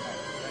said,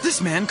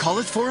 This man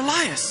calleth for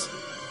Elias.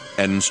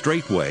 And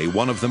straightway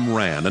one of them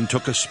ran and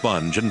took a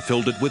sponge and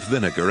filled it with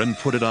vinegar and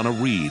put it on a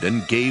reed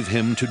and gave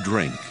him to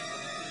drink.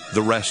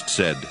 The rest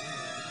said,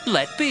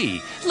 Let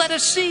be. Let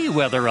us see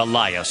whether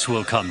Elias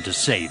will come to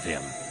save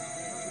him.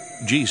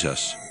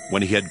 Jesus,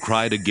 when he had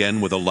cried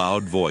again with a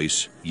loud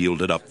voice,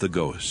 yielded up the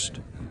ghost.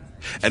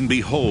 And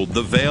behold,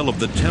 the veil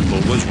of the temple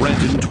was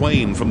rent in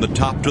twain from the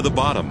top to the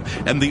bottom,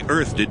 and the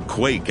earth did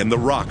quake, and the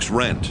rocks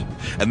rent.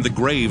 And the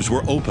graves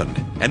were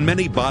opened, and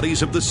many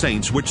bodies of the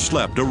saints which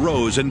slept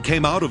arose and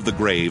came out of the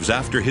graves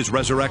after his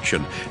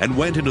resurrection, and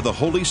went into the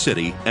holy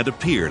city, and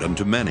appeared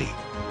unto many.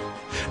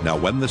 Now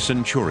when the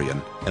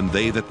centurion and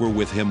they that were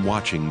with him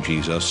watching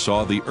Jesus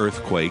saw the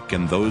earthquake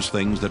and those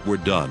things that were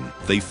done,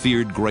 they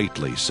feared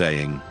greatly,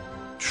 saying,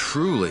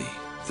 Truly,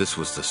 this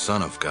was the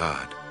Son of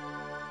God.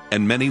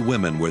 And many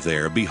women were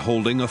there,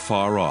 beholding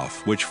afar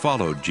off, which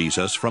followed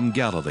Jesus from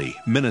Galilee,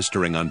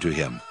 ministering unto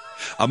him,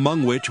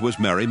 among which was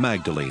Mary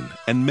Magdalene,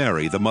 and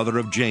Mary the mother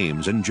of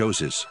James and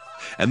Joses,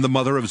 and the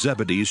mother of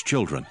Zebedee's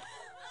children.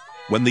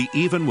 When the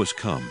even was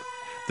come,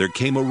 there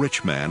came a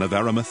rich man of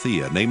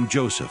Arimathea named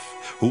Joseph,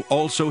 who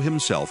also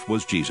himself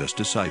was Jesus'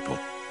 disciple.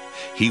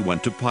 He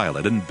went to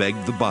Pilate and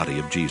begged the body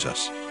of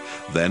Jesus.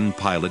 Then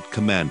Pilate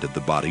commanded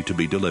the body to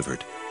be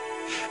delivered.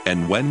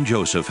 And when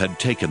Joseph had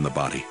taken the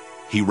body,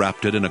 he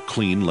wrapped it in a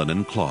clean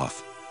linen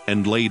cloth,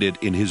 and laid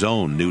it in his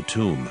own new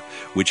tomb,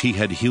 which he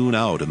had hewn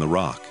out in the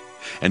rock.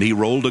 And he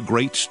rolled a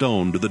great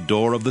stone to the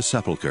door of the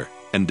sepulchre,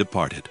 and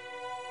departed.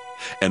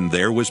 And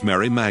there was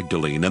Mary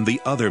Magdalene and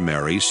the other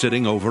Mary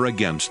sitting over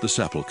against the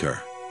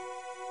sepulchre.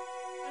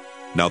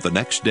 Now the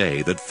next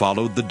day that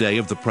followed the day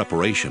of the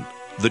preparation,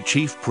 the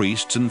chief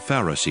priests and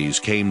Pharisees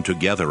came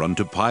together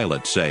unto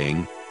Pilate,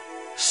 saying,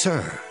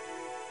 Sir,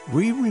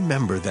 we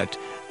remember that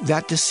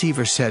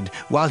deceiver said,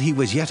 while he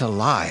was yet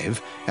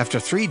alive, after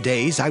 3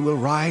 days I will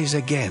rise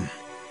again.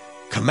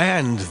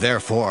 Command,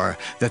 therefore,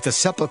 that the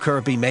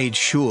sepulchre be made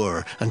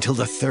sure until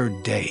the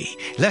 3rd day,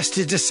 lest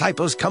his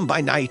disciples come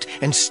by night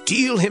and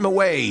steal him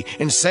away,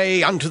 and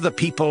say unto the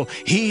people,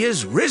 He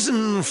is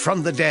risen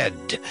from the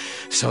dead.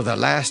 So the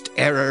last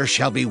error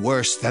shall be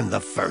worse than the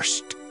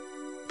first.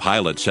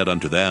 Pilate said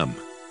unto them,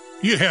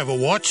 You have a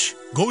watch.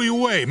 Go your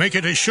way, make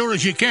it as sure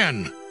as you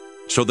can.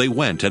 So they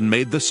went and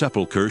made the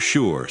sepulchre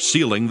sure,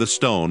 sealing the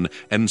stone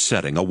and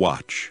setting a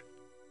watch.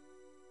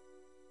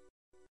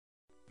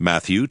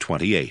 Matthew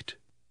 28.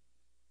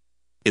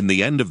 In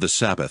the end of the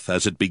Sabbath,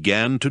 as it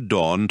began to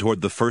dawn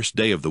toward the 1st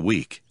day of the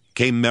week,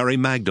 came Mary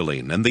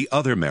Magdalene and the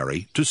other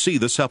Mary to see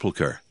the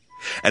sepulchre.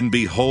 And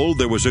behold,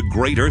 there was a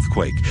great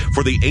earthquake,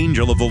 for the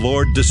angel of the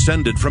Lord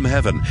descended from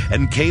heaven,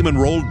 and came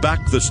and rolled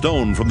back the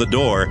stone from the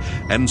door,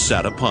 and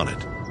sat upon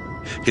it.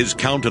 His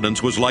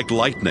countenance was like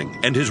lightning,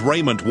 and his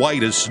raiment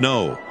white as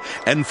snow.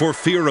 And for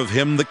fear of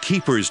him the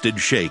keepers did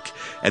shake,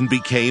 and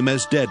became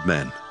as dead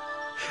men.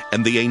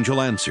 And the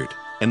angel answered,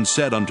 and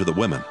said unto the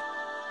women,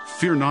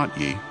 Fear not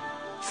ye,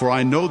 for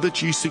I know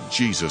that ye seek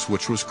Jesus,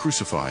 which was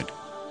crucified.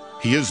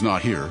 He is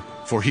not here,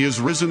 for he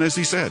is risen as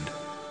he said.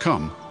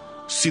 Come,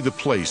 see the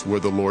place where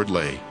the Lord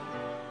lay.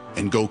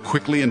 And go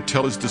quickly and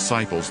tell his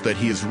disciples that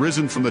he is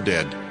risen from the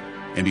dead.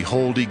 And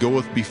behold, he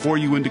goeth before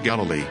you into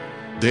Galilee.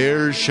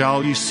 There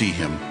shall ye see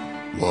him.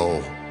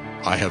 Lo,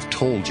 I have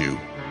told you.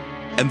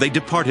 And they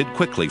departed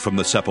quickly from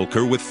the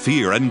sepulchre with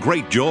fear and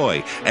great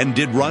joy, and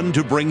did run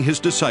to bring his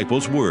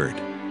disciples word.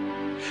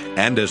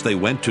 And as they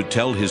went to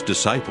tell his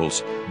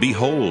disciples,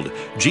 behold,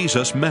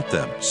 Jesus met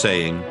them,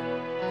 saying,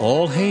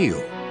 All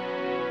hail.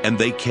 And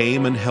they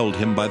came and held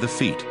him by the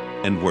feet,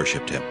 and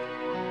worshipped him.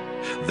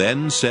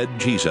 Then said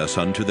Jesus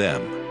unto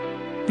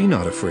them, Be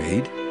not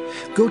afraid.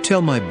 Go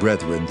tell my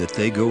brethren that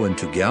they go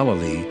into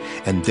Galilee,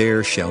 and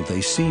there shall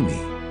they see me.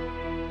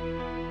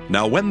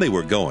 Now when they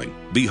were going,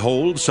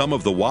 behold, some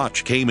of the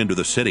watch came into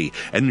the city,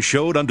 and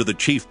showed unto the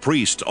chief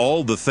priests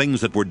all the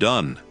things that were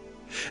done.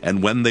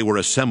 And when they were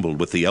assembled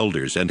with the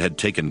elders, and had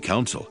taken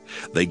counsel,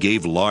 they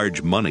gave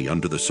large money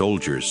unto the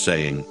soldiers,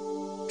 saying,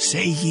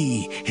 Say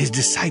ye, his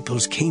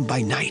disciples came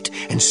by night,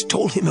 and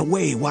stole him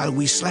away while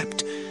we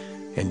slept.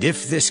 And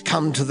if this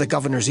come to the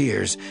governor's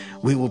ears,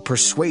 we will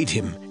persuade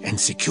him and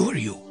secure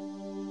you.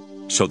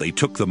 So they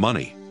took the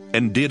money,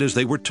 and did as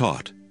they were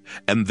taught.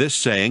 And this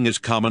saying is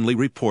commonly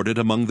reported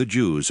among the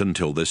Jews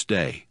until this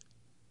day.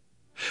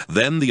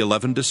 Then the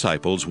 11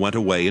 disciples went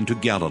away into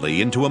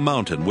Galilee, into a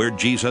mountain where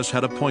Jesus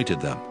had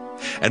appointed them.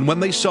 And when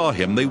they saw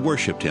him, they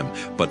worshipped him,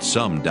 but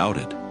some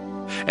doubted.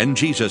 And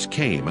Jesus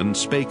came and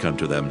spake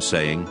unto them,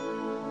 saying,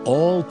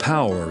 All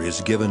power is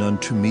given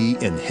unto me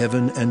in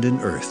heaven and in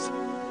earth.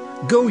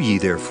 Go ye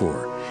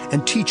therefore,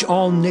 and teach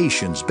all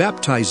nations,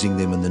 baptizing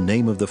them in the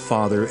name of the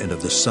Father, and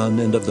of the Son,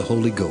 and of the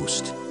Holy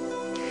Ghost,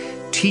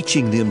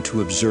 teaching them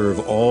to observe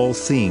all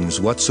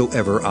things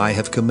whatsoever I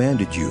have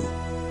commanded you.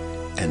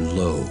 And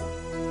lo,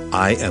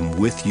 I am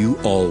with you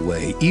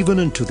always, even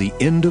unto the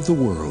end of the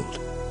world.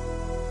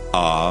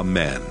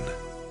 Amen.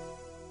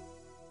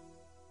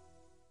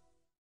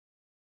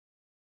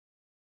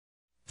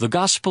 The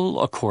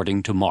Gospel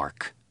according to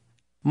Mark.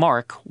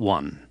 Mark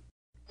 1.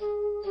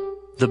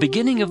 The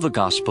beginning of the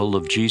Gospel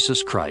of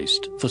Jesus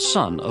Christ, the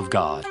Son of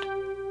God.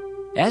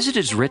 As it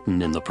is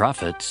written in the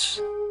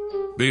prophets,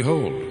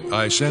 Behold,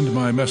 I send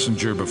my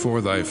messenger before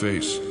thy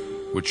face,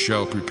 which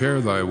shall prepare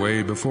thy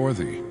way before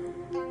thee.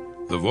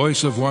 The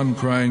voice of one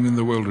crying in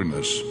the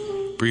wilderness,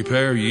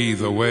 Prepare ye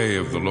the way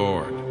of the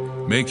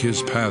Lord, make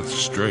his paths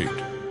straight.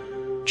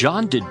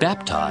 John did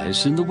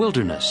baptize in the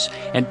wilderness,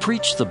 and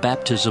preached the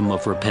baptism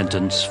of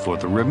repentance for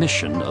the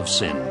remission of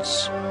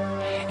sins.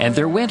 And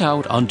there went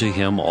out unto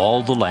him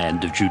all the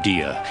land of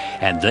Judea,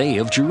 and they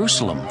of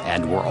Jerusalem,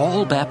 and were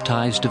all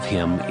baptized of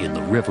him in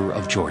the river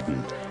of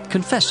Jordan,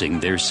 confessing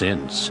their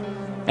sins.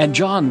 And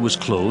John was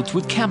clothed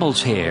with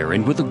camel's hair,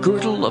 and with a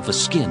girdle of a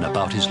skin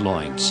about his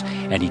loins,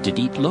 and he did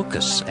eat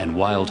locusts and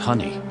wild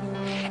honey,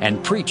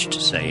 and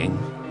preached, saying,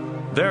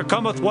 There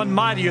cometh one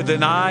mightier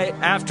than I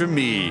after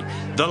me,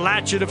 the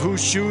latchet of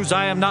whose shoes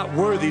I am not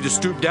worthy to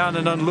stoop down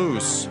and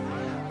unloose.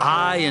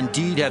 I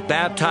indeed have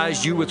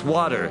baptized you with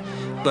water,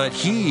 but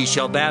he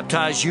shall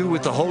baptize you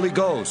with the Holy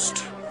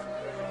Ghost.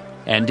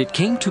 And it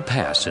came to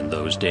pass in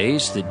those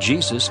days that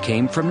Jesus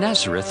came from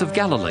Nazareth of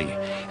Galilee,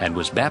 and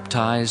was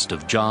baptized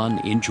of John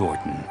in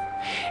Jordan.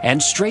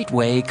 And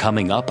straightway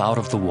coming up out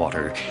of the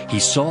water, he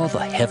saw the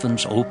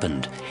heavens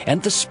opened,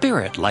 and the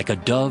Spirit like a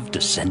dove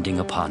descending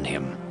upon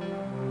him.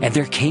 And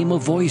there came a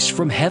voice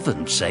from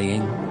heaven,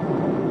 saying,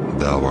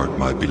 Thou art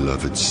my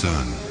beloved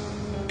Son,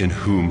 in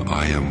whom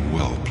I am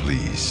well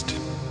pleased.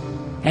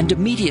 And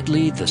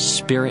immediately the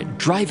Spirit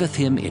driveth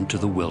him into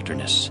the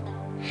wilderness.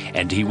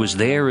 And he was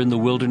there in the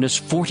wilderness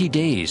 40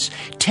 days,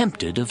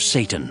 tempted of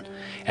Satan,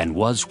 and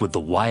was with the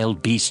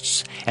wild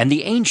beasts, and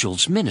the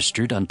angels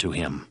ministered unto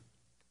him.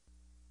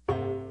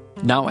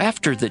 Now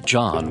after that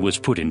John was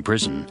put in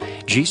prison,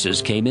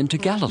 Jesus came into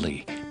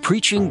Galilee,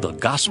 preaching the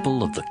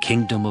gospel of the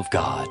kingdom of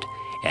God,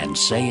 and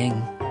saying,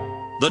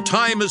 The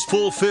time is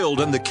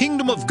fulfilled, and the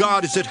kingdom of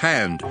God is at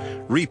hand.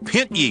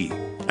 Repent ye,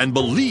 and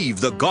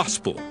believe the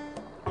gospel.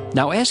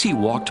 Now as he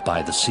walked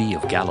by the sea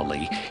of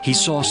Galilee, he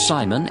saw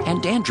Simon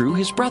and Andrew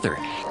his brother,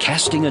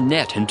 casting a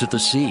net into the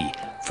sea,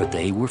 for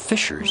they were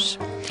fishers.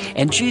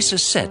 And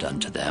Jesus said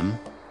unto them,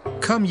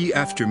 Come ye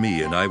after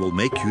me, and I will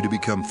make you to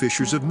become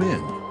fishers of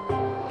men.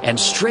 And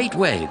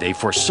straightway they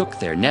forsook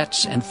their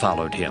nets and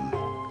followed him.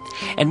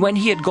 And when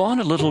he had gone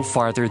a little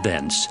farther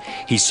thence,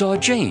 he saw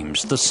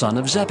James the son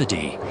of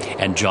Zebedee,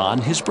 and John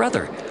his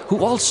brother,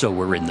 who also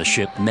were in the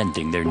ship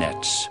mending their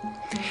nets.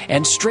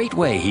 And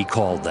straightway he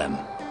called them.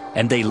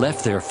 And they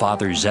left their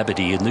father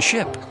Zebedee in the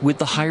ship with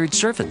the hired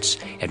servants,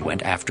 and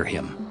went after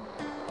him.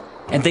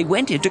 And they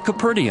went into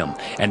Capernaum,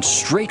 and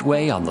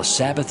straightway on the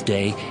Sabbath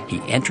day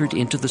he entered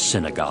into the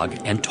synagogue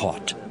and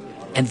taught.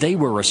 And they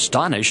were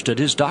astonished at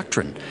his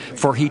doctrine,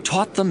 for he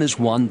taught them as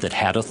one that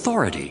had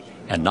authority,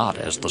 and not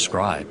as the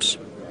scribes.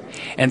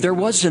 And there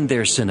was in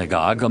their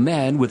synagogue a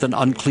man with an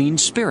unclean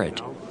spirit,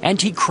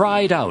 and he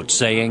cried out,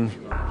 saying,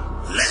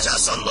 Let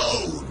us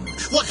alone.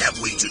 What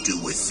have we to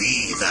do with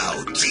thee,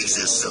 thou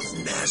Jesus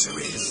of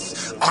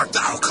Nazareth? Art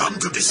thou come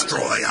to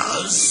destroy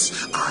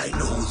us? I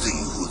know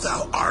thee who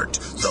thou art,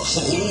 the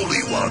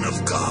Holy One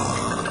of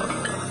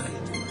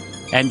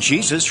God. And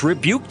Jesus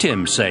rebuked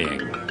him,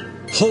 saying,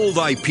 Hold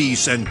thy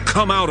peace, and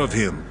come out of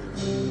him.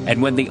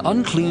 And when the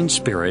unclean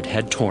spirit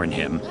had torn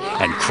him,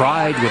 and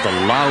cried with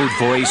a loud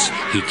voice,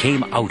 he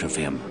came out of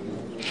him.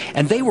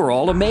 And they were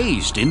all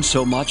amazed,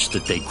 insomuch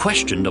that they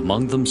questioned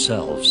among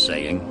themselves,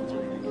 saying,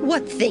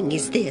 What thing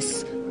is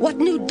this? What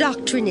new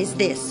doctrine is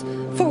this?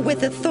 For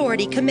with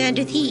authority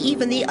commandeth he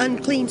even the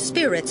unclean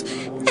spirits,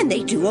 and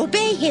they do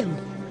obey him.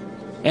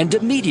 And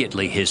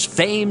immediately his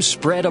fame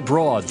spread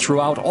abroad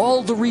throughout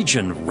all the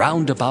region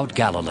round about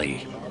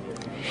Galilee.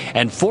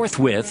 And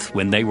forthwith,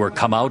 when they were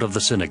come out of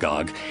the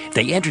synagogue,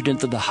 they entered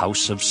into the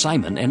house of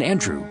Simon and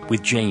Andrew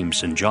with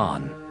James and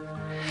John.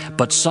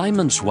 But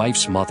Simon's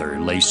wife's mother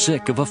lay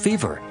sick of a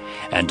fever,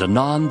 and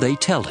anon they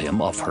tell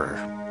him of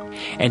her.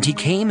 And he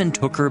came and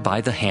took her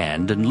by the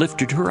hand, and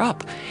lifted her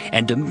up,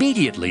 and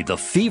immediately the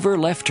fever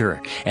left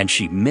her, and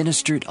she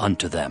ministered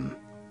unto them.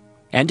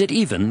 And at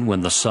even,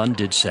 when the sun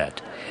did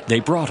set, they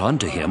brought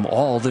unto him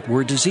all that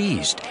were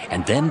diseased,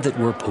 and them that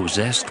were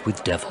possessed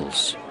with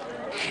devils.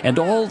 And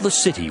all the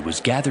city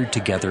was gathered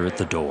together at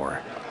the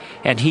door.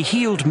 And he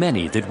healed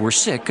many that were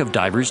sick of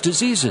divers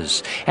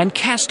diseases, and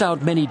cast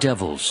out many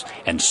devils,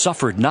 and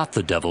suffered not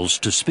the devils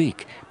to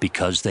speak,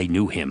 because they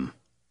knew him.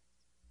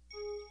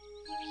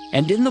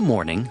 And in the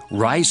morning,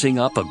 rising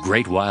up a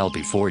great while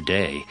before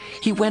day,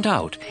 he went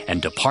out,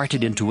 and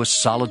departed into a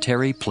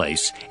solitary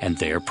place, and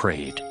there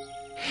prayed.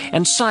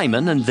 And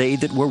Simon and they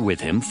that were with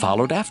him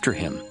followed after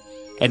him.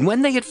 And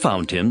when they had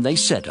found him, they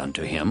said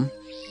unto him,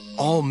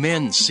 All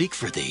men seek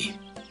for thee.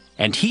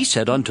 And he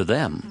said unto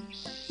them,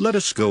 Let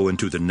us go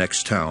into the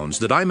next towns,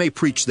 that I may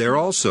preach there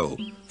also,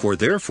 for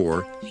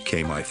therefore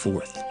came I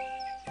forth.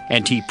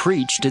 And he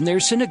preached in their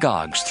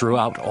synagogues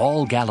throughout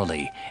all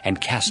Galilee,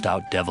 and cast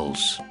out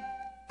devils.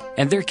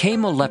 And there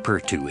came a leper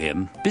to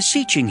him,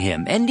 beseeching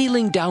him, and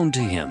kneeling down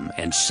to him,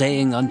 and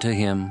saying unto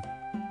him,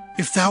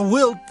 If thou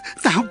wilt,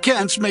 thou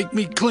canst make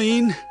me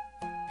clean.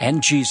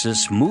 And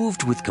Jesus,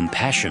 moved with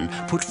compassion,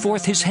 put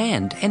forth his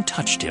hand, and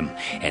touched him,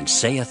 and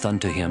saith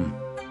unto him,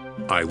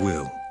 I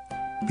will.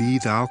 Be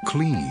thou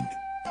clean.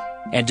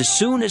 And as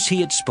soon as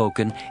he had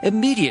spoken,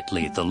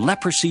 immediately the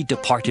leprosy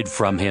departed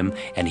from him,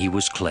 and he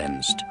was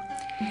cleansed.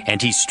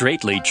 And he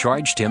straitly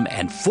charged him,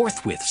 and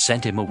forthwith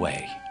sent him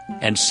away,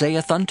 and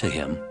saith unto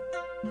him,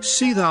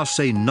 See thou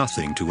say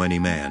nothing to any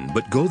man,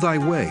 but go thy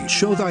way,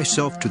 show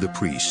thyself to the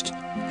priest,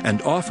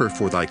 and offer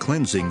for thy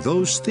cleansing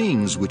those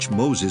things which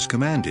Moses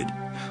commanded,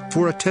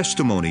 for a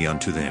testimony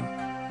unto them.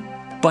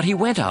 But he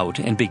went out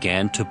and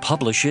began to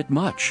publish it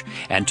much,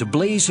 and to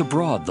blaze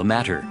abroad the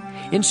matter,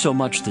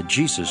 insomuch that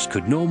Jesus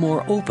could no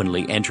more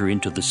openly enter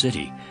into the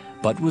city,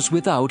 but was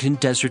without in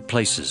desert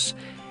places.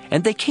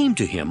 And they came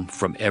to him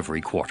from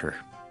every quarter.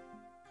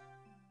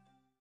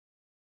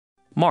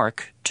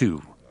 Mark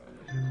 2.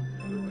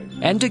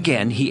 And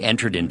again he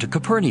entered into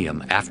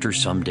Capernaum after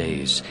some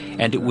days,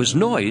 and it was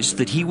noised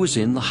that he was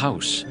in the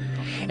house.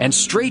 And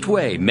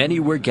straightway many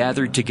were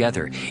gathered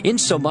together,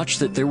 insomuch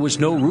that there was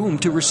no room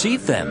to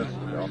receive them,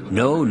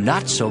 no,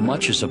 not so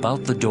much as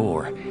about the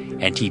door.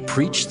 And he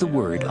preached the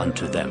word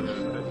unto them.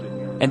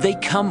 And they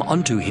come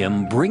unto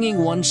him, bringing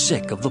one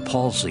sick of the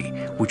palsy,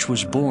 which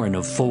was born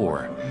of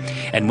 4.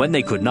 And when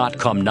they could not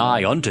come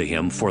nigh unto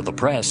him for the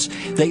press,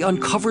 they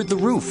uncovered the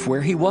roof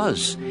where he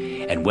was.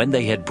 And when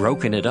they had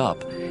broken it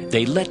up,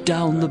 they let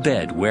down the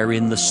bed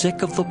wherein the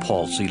sick of the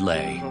palsy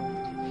lay.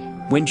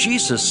 When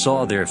Jesus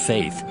saw their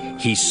faith,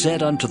 he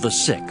said unto the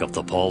sick of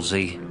the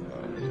palsy,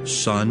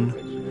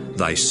 Son,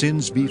 thy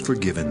sins be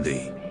forgiven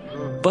thee.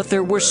 But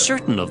there were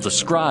certain of the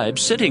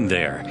scribes sitting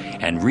there,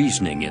 and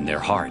reasoning in their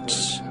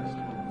hearts,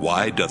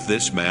 Why doth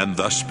this man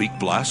thus speak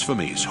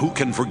blasphemies? Who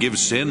can forgive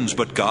sins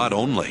but God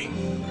only?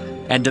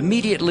 And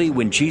immediately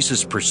when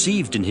Jesus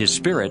perceived in his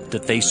spirit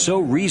that they so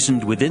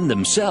reasoned within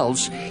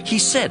themselves, he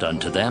said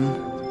unto them,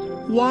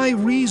 Why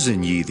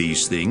reason ye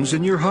these things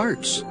in your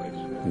hearts?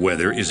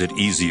 Whether is it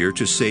easier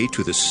to say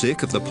to the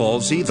sick of the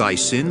palsy, Thy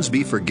sins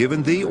be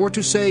forgiven thee, or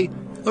to say,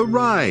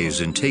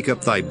 Arise, and take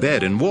up thy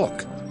bed, and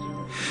walk?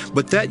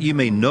 But that ye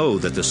may know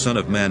that the Son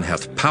of Man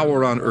hath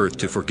power on earth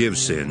to forgive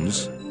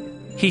sins,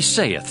 he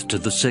saith to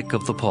the sick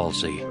of the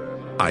palsy,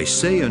 I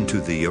say unto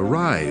thee,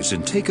 Arise,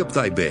 and take up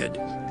thy bed,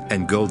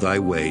 and go thy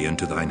way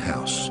into thine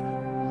house.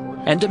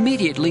 And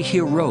immediately he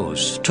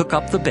arose, took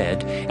up the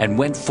bed, and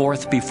went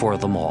forth before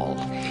them all,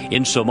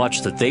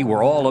 insomuch that they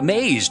were all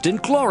amazed,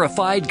 and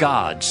glorified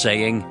God,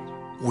 saying,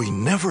 We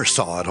never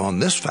saw it on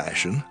this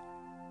fashion.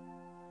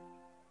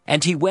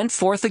 And he went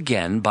forth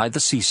again by the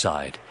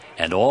seaside,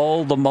 and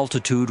all the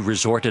multitude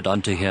resorted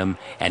unto him,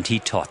 and he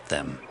taught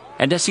them.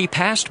 And as he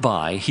passed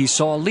by, he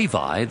saw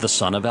Levi the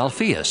son of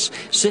Alphaeus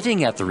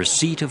sitting at the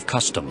receipt of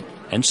custom,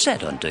 and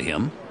said unto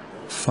him,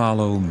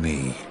 Follow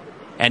me.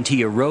 And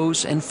he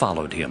arose and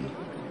followed him.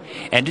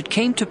 And it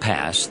came to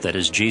pass that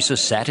as Jesus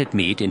sat at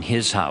meat in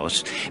his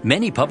house,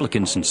 many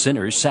publicans and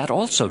sinners sat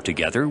also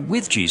together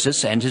with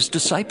Jesus and his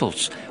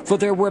disciples, for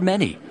there were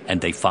many, and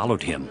they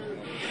followed him.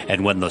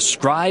 And when the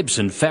scribes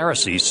and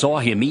Pharisees saw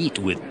him eat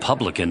with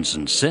publicans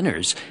and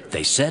sinners,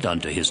 they said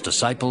unto his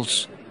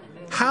disciples,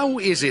 How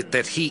is it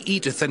that he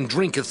eateth and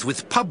drinketh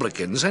with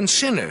publicans and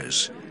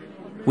sinners?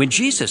 When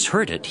Jesus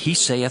heard it, he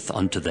saith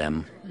unto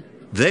them,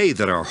 They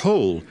that are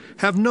whole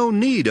have no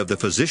need of the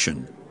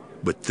physician,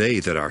 but they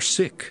that are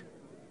sick.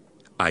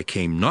 I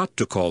came not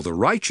to call the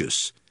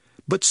righteous,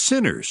 but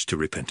sinners to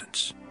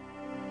repentance.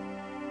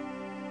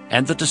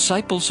 And the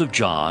disciples of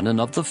John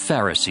and of the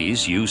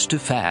Pharisees used to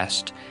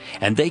fast,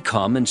 and they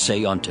come and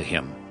say unto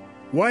him,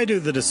 Why do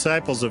the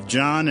disciples of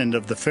John and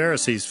of the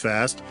Pharisees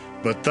fast,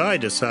 but thy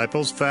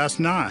disciples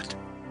fast not?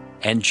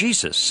 And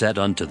Jesus said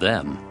unto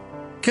them,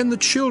 Can the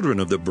children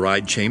of the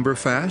bride chamber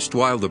fast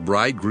while the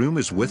bridegroom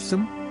is with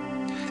them?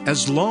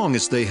 As long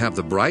as they have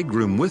the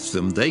bridegroom with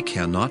them, they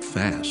cannot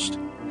fast.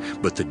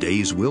 But the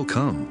days will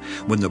come,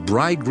 when the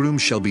bridegroom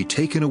shall be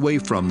taken away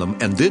from them,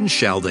 and then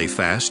shall they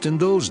fast in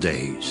those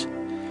days.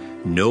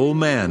 No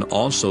man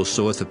also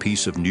seweth a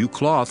piece of new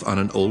cloth on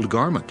an old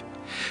garment,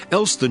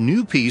 else the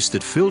new piece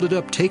that filled it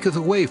up taketh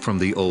away from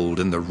the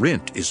old, and the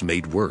rent is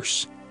made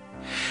worse.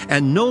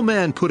 And no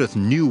man putteth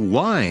new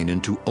wine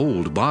into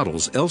old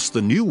bottles, else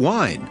the new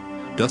wine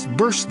doth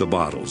burst the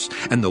bottles,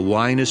 and the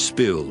wine is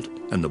spilled,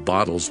 and the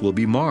bottles will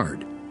be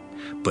marred.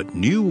 But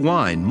new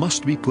wine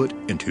must be put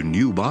into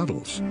new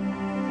bottles.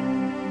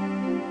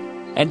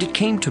 And it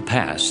came to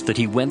pass that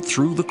he went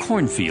through the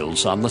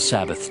cornfields on the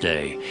Sabbath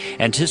day,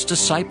 and his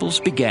disciples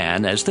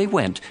began, as they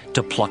went,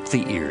 to pluck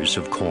the ears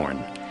of corn.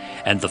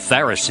 And the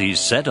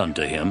Pharisees said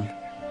unto him,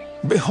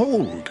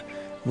 Behold,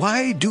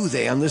 why do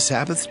they on the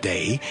Sabbath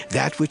day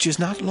that which is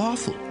not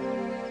lawful?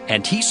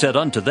 And he said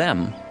unto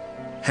them,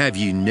 Have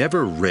ye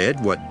never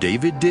read what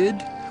David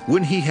did,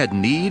 when he had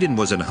need and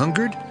was an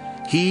hungered,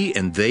 he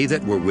and they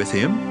that were with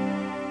him?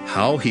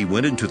 How he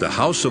went into the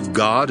house of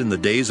God in the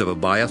days of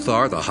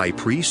Abiathar the high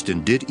priest,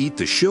 and did eat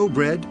the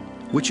showbread,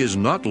 which is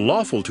not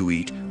lawful to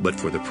eat, but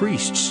for the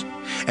priests,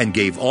 and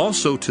gave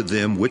also to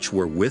them which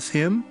were with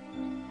him?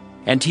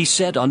 And he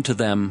said unto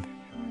them,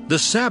 The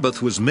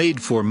Sabbath was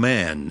made for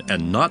man,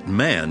 and not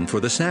man for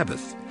the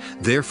Sabbath.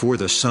 Therefore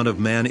the Son of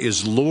Man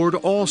is Lord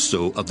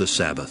also of the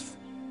Sabbath.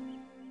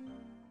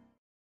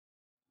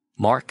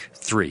 Mark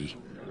 3.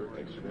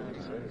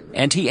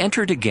 And he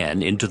entered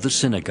again into the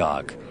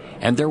synagogue,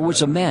 and there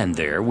was a man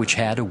there which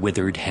had a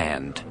withered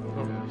hand.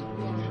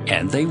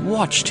 And they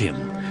watched him,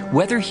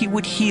 whether he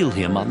would heal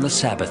him on the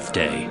Sabbath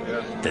day,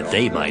 that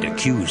they might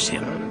accuse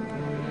him.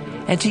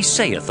 And he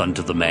saith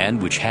unto the man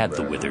which had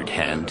the withered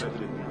hand,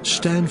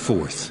 Stand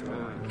forth.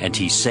 And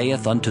he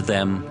saith unto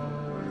them,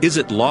 Is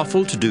it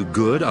lawful to do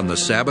good on the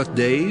Sabbath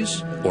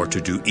days, or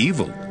to do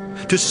evil,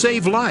 to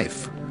save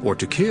life, or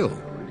to kill?"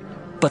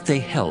 But they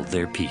held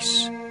their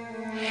peace.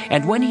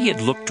 And when he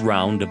had looked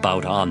round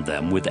about on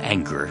them with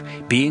anger,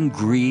 being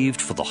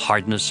grieved for the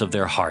hardness of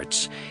their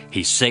hearts,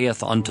 he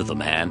saith unto the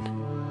man,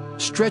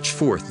 "Stretch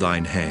forth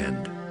thine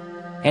hand."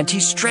 And he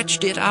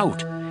stretched it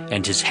out,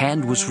 and his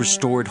hand was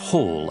restored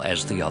whole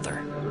as the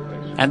other.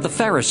 And the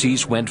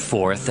Pharisees went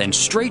forth, and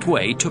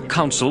straightway took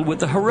counsel with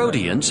the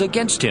Herodians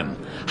against him,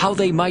 how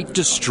they might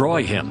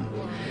destroy him.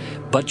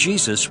 But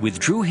Jesus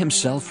withdrew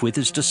himself with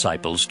his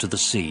disciples to the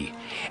sea,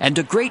 and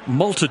a great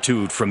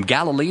multitude from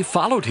Galilee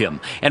followed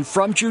him, and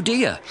from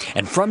Judea,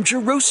 and from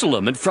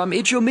Jerusalem, and from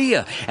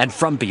Idumea, and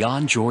from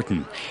beyond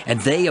Jordan,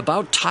 and they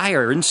about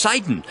Tyre and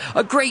Sidon,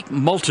 a great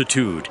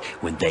multitude,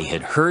 when they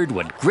had heard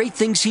what great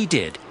things he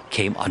did,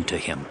 came unto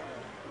him.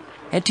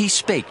 And he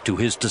spake to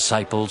his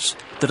disciples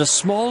that a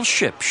small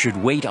ship should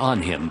wait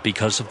on him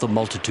because of the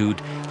multitude,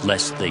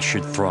 lest they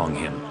should throng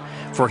him.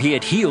 For he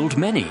had healed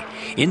many,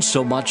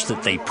 insomuch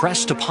that they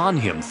pressed upon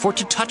him for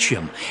to touch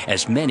him,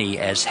 as many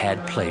as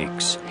had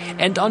plagues.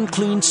 And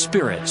unclean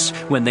spirits,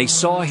 when they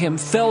saw him,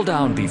 fell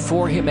down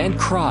before him and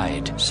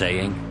cried,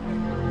 saying,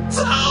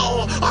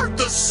 "Thou art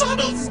the Son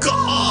of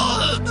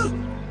God!"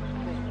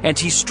 And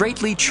he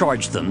straitly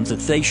charged them that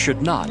they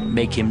should not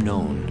make him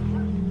known.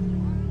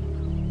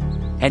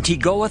 And he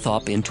goeth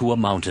up into a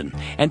mountain,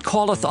 and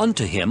calleth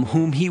unto him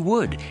whom he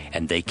would,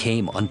 and they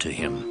came unto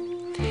him.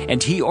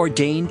 And he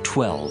ordained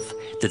 12,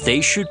 that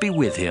they should be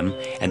with him,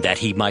 and that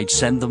he might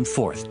send them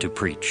forth to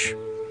preach,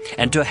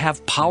 and to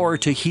have power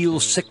to heal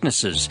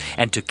sicknesses,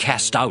 and to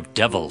cast out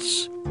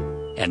devils.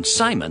 And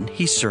Simon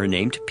he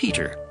surnamed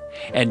Peter,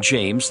 and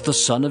James the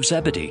son of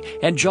Zebedee,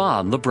 and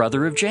John the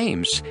brother of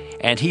James,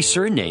 and he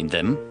surnamed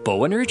them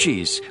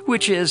Boanerges,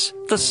 which is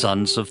the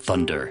sons of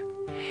thunder.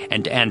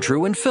 And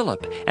Andrew and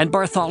Philip, and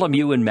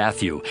Bartholomew and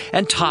Matthew,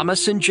 and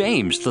Thomas and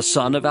James the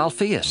son of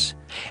Alphaeus,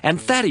 and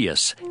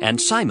Thaddeus, and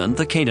Simon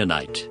the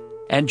Canaanite,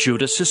 and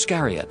Judas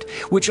Iscariot,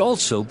 which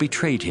also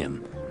betrayed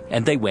him.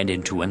 And they went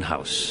into an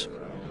house.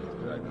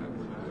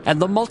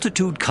 And the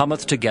multitude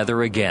cometh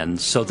together again,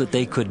 so that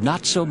they could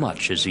not so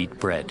much as eat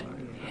bread.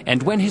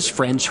 And when his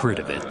friends heard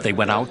of it, they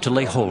went out to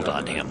lay hold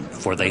on him,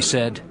 for they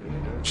said,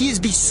 "He is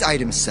beside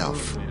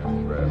himself."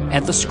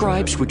 And the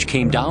scribes which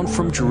came down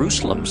from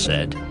Jerusalem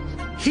said,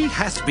 "He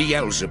hath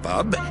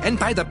Beelzebub, and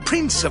by the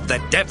prince of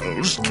the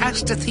devils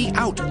casteth he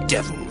out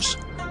devils."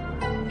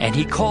 And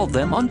he called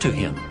them unto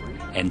him,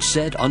 and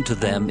said unto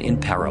them in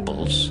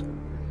parables,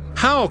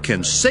 "How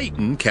can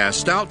Satan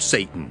cast out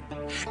Satan?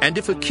 And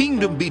if a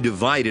kingdom be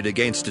divided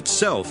against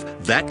itself,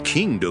 that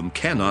kingdom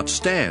cannot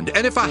stand.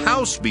 And if a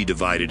house be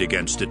divided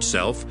against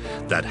itself,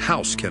 that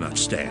house cannot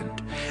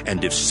stand.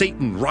 And if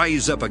Satan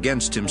rise up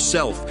against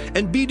himself,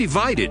 and be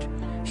divided,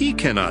 he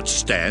cannot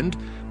stand,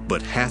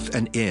 but hath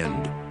an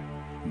end.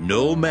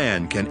 No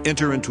man can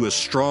enter into a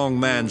strong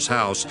man's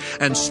house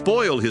and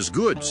spoil his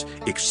goods,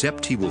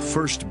 except he will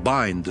first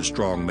bind the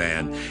strong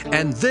man,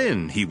 and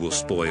then he will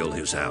spoil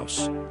his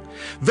house.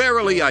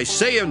 Verily I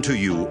say unto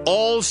you,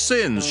 all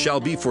sins shall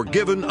be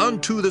forgiven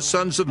unto the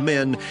sons of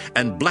men,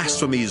 and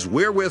blasphemies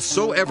wherewith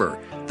soever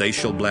they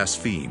shall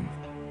blaspheme.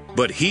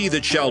 But he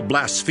that shall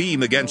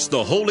blaspheme against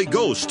the Holy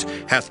Ghost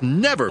hath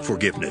never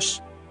forgiveness,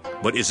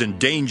 but is in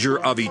danger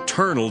of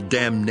eternal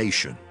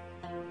damnation."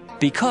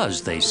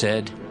 Because they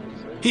said,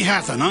 "He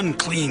hath an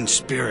unclean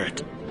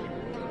spirit."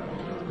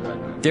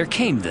 There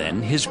came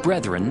then his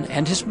brethren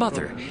and his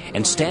mother,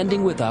 and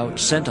standing without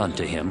sent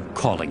unto him,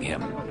 calling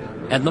him.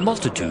 And the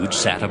multitude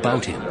sat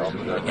about him.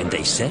 And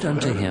they said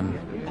unto him,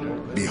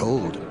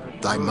 "Behold,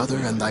 thy mother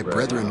and thy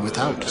brethren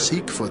without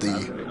seek for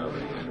thee."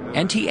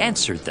 And he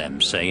answered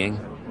them, saying,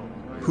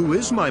 Who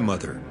is my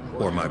mother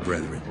or my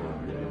brethren?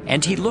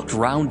 And he looked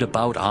round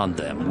about on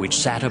them which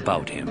sat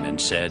about him, and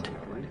said,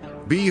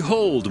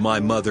 Behold my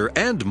mother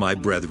and my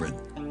brethren.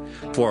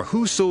 For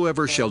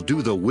whosoever shall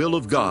do the will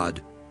of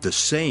God, the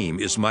same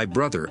is my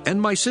brother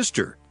and my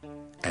sister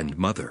and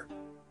mother.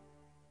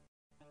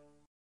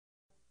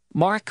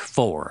 Mark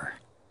 4.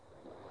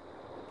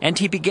 And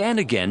he began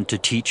again to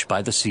teach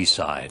by the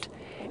seaside.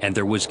 And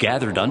there was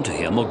gathered unto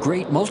him a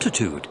great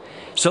multitude,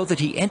 so that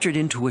he entered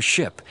into a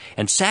ship,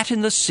 and sat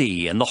in the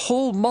sea, and the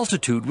whole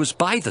multitude was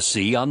by the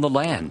sea on the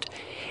land.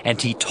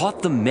 And he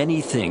taught them many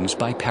things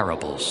by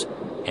parables,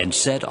 and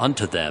said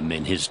unto them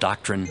in his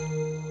doctrine,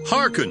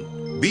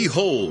 Hearken,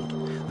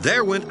 behold,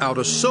 there went out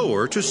a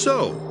sower to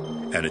sow.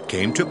 And it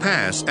came to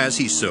pass, as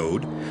he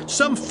sowed,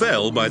 some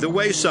fell by the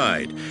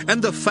wayside,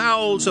 and the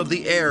fowls of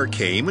the air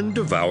came and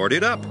devoured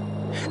it up.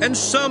 And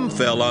some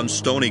fell on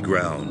stony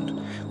ground,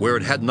 where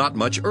it had not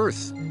much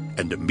earth,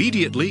 and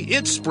immediately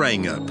it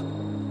sprang up,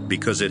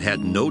 because it had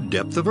no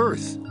depth of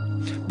earth.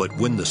 But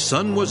when the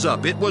sun was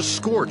up, it was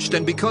scorched,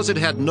 and because it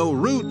had no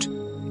root,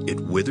 it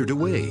withered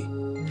away.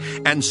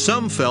 And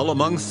some fell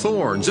among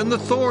thorns, and the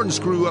thorns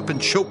grew up and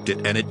choked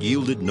it, and it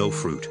yielded no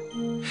fruit.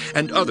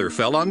 And other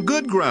fell on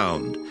good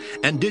ground,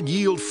 and did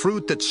yield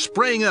fruit that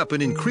sprang up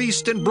and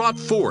increased and brought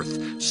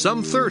forth,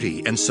 some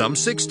 30, and some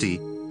 60,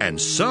 and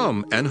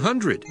some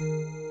 100.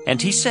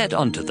 And he said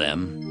unto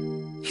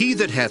them, He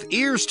that hath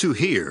ears to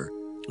hear,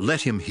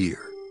 let him hear.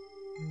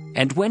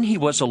 And when he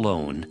was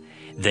alone,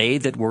 they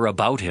that were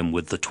about him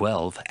with the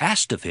 12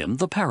 asked of him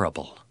the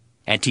parable.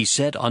 And he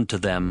said unto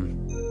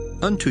them,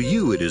 Unto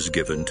you it is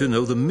given to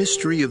know the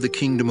mystery of the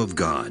kingdom of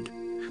God.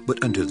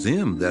 But unto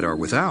them that are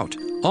without,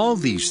 all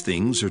these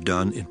things are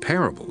done in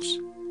parables,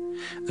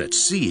 that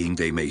seeing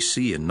they may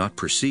see and not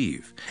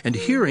perceive, and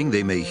hearing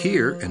they may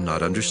hear and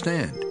not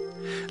understand,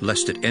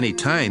 lest at any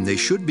time they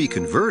should be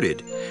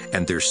converted,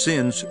 and their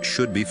sins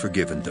should be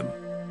forgiven them.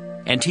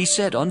 And he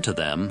said unto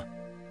them,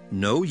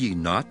 Know ye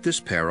not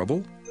this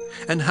parable?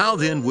 And how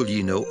then will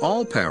ye know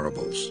all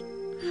parables?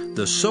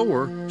 The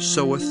sower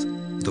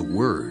soweth the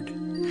word.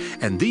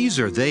 And these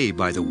are they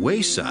by the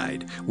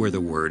wayside, where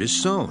the word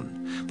is sown.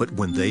 But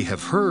when they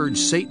have heard,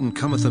 Satan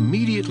cometh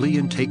immediately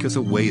and taketh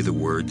away the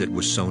word that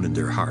was sown in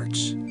their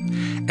hearts.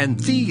 And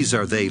these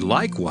are they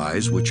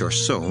likewise which are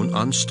sown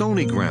on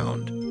stony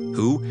ground,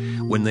 who,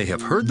 when they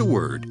have heard the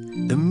word,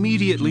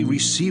 immediately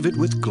receive it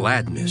with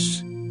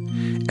gladness,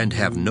 and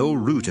have no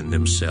root in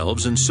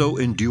themselves, and so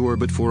endure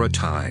but for a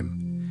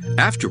time.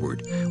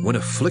 Afterward, when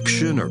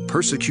affliction or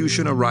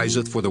persecution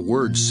ariseth for the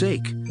word's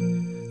sake,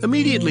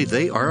 immediately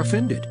they are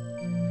offended.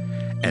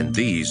 And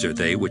these are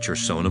they which are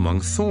sown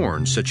among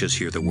thorns, such as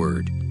hear the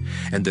word,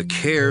 and the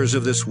cares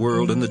of this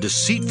world, and the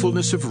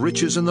deceitfulness of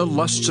riches, and the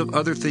lusts of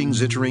other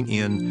things entering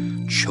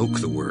in, choke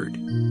the word,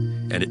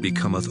 and it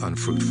becometh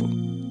unfruitful.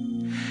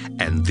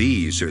 And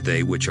these are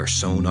they which are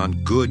sown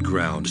on good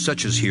ground,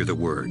 such as hear the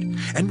word,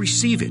 and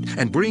receive it,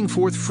 and bring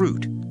forth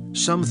fruit,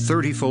 some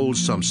 30-fold,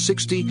 some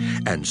 60,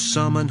 and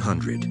some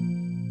 100.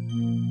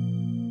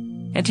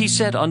 And he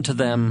said unto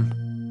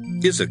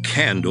them, Is a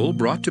candle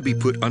brought to be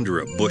put under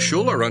a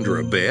bushel or under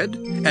a bed,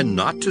 and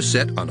not to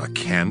set on a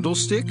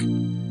candlestick?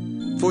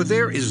 For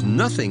there is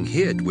nothing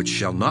hid which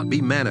shall not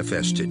be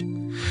manifested,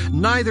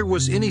 neither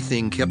was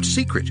anything kept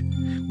secret,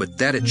 but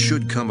that it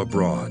should come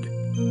abroad.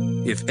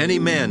 If any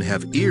man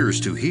have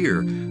ears to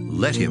hear,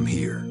 let him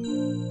hear.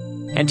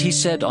 And he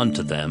said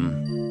unto them,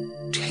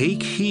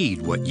 Take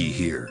heed what ye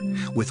hear.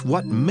 With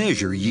what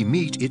measure ye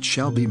mete, it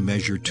shall be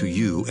measured to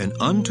you, and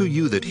unto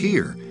you that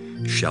hear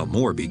shall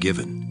more be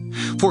given.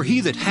 For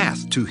he that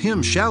hath, to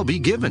him shall be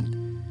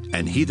given,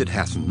 and he that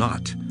hath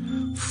not,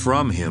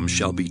 from him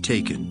shall be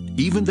taken,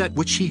 even that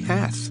which he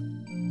hath.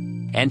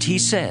 And he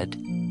said,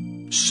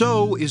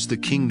 So is the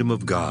kingdom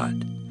of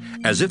God,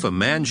 as if a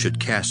man should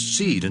cast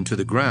seed into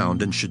the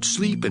ground, and should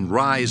sleep and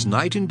rise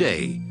night and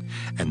day,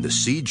 and the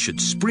seed should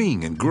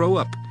spring and grow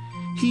up,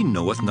 he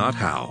knoweth not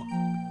how.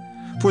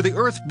 For the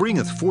earth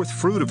bringeth forth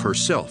fruit of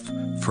herself,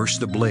 first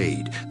the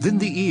blade, then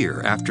the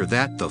ear, after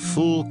that the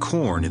full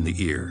corn in the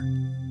ear.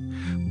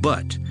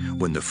 But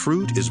when the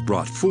fruit is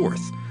brought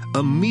forth,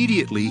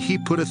 immediately he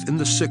putteth in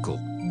the sickle,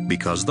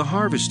 because the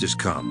harvest is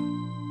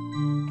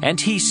come. And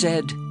he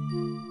said,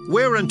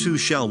 Whereunto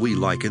shall we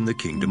liken the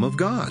kingdom of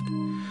God?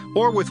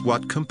 Or with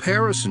what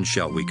comparison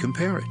shall we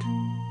compare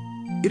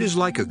it? It is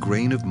like a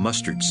grain of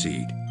mustard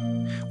seed,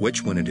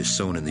 which when it is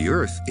sown in the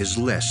earth is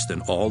less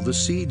than all the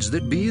seeds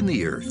that be in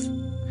the earth.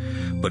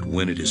 But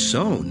when it is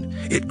sown,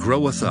 it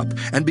groweth up,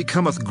 and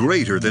becometh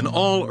greater than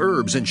all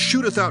herbs, and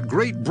shooteth out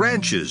great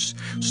branches,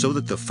 so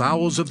that the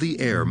fowls of the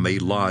air may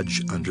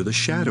lodge under the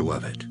shadow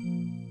of it.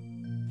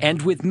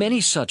 And with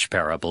many such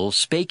parables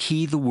spake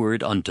he the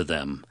word unto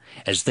them,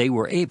 as they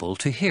were able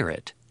to hear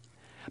it.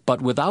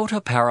 But without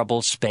a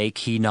parable spake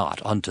he not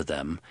unto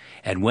them,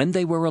 and when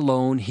they were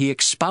alone he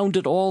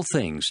expounded all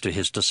things to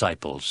his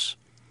disciples.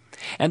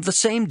 And the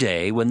same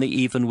day, when the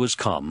even was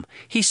come,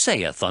 he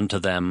saith unto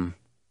them,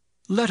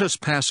 Let us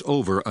pass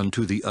over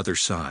unto the other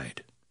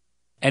side.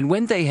 And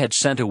when they had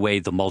sent away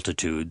the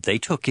multitude, they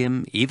took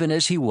him, even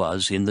as he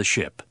was, in the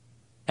ship.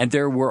 And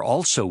there were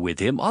also with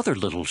him other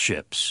little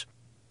ships.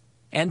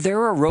 And there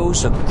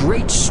arose a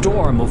great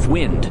storm of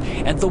wind,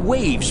 and the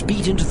waves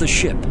beat into the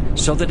ship,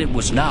 so that it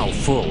was now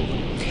full.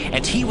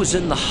 And he was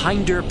in the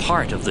hinder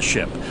part of the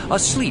ship,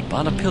 asleep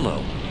on a pillow.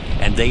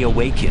 And they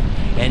awake him,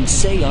 and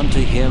say unto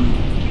him,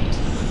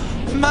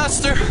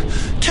 Master,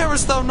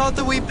 carest thou not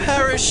that we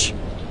perish?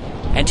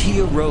 And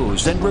he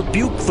arose, and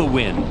rebuked the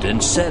wind,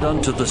 and said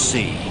unto the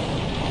sea,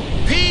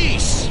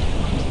 Peace,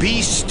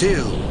 be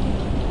still.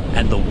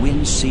 And the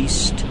wind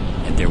ceased,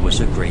 and there was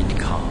a great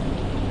calm.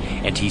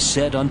 And he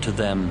said unto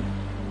them,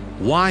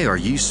 Why are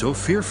ye so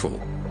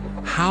fearful?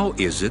 How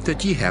is it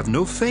that ye have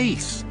no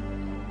faith?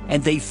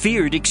 And they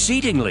feared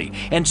exceedingly,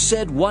 and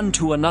said one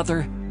to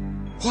another,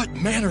 What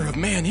manner of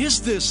man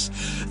is this,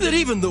 that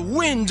even the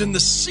wind and the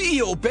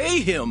sea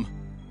obey him?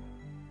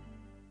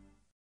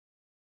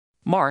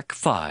 Mark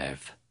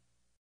 5.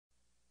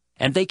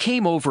 And they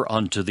came over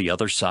unto the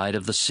other side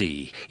of the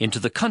sea, into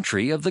the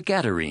country of the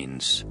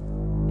Gadarenes.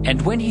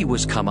 And when he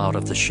was come out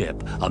of the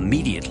ship,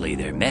 immediately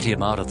there met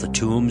him out of the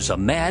tombs a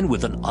man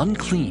with an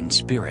unclean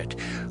spirit,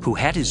 who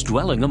had his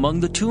dwelling among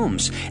the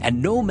tombs,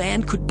 and no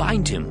man could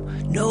bind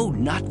him, no,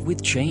 not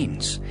with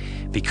chains,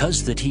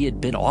 because that he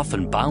had been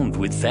often bound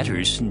with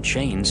fetters and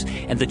chains,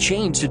 and the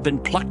chains had been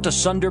plucked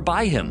asunder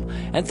by him,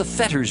 and the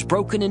fetters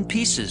broken in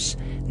pieces.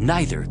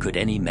 neither could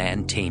any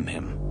man tame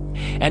him.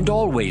 And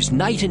always,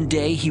 night and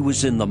day, he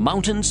was in the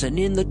mountains and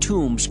in the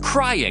tombs,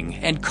 crying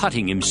and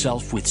cutting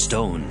himself with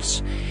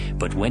stones.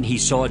 But when he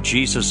saw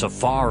Jesus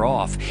afar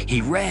off,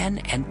 he ran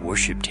and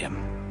worshipped him,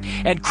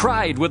 and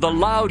cried with a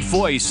loud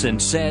voice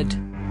and said,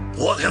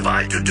 What have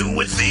I to do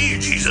with thee,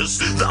 Jesus,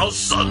 thou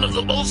Son of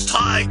the Most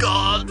High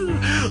God?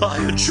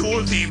 I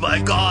adjure thee,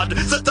 my God,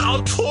 that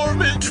thou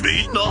torment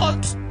me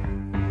not.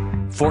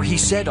 For he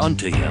said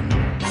unto him,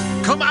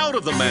 Come out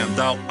of the man,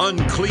 thou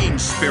unclean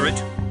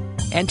spirit.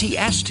 And he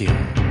asked him,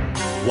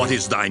 What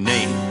is thy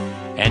name?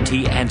 And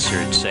he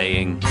answered,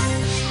 saying,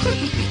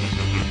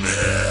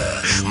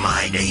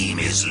 My name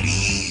is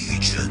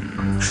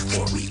Legion,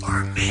 for we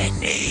are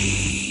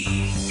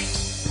many.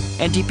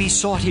 And he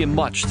besought him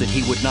much that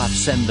he would not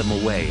send them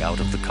away out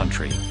of the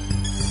country.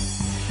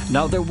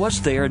 Now there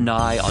was there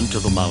nigh unto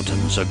the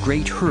mountains a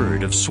great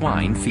herd of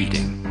swine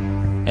feeding.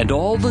 And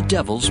all the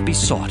devils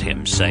besought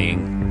him,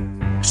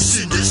 saying,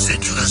 Send us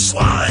into the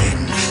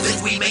swine,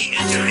 that we may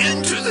enter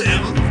into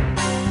them.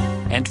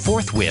 And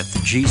forthwith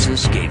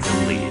Jesus gave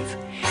them leave.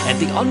 And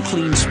the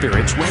unclean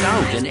spirits went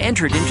out and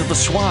entered into the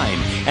swine,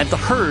 and the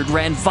herd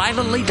ran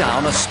violently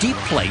down a steep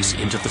place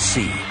into the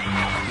sea.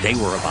 They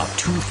were about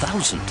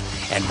 2,000,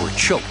 and were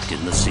choked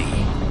in the sea.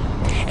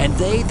 And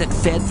they that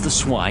fed the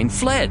swine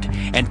fled,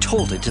 and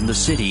told it in the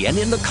city and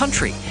in the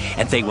country.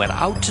 And they went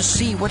out to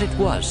see what it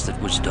was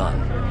that was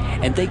done.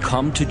 And they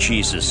come to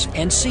Jesus,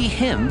 and see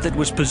him that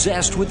was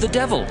possessed with the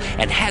devil,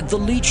 and had the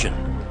legion,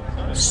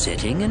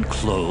 sitting and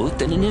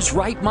clothed and in his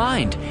right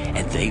mind,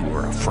 and they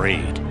were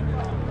afraid.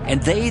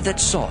 And they that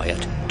saw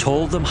it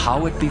told them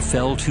how it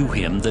befell to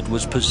him that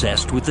was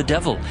possessed with the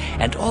devil,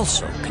 and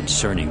also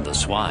concerning the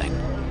swine.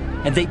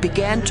 And they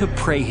began to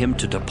pray him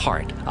to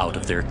depart out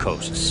of their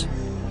coasts.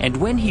 And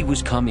when he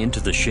was come into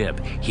the ship,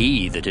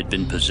 he that had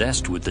been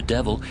possessed with the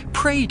devil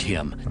prayed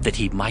him that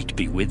he might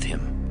be with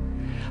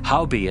him.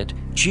 Howbeit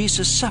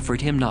Jesus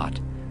suffered him not,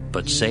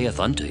 but saith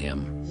unto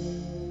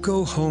him,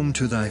 Go home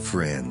to thy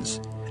friends,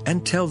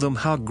 and tell them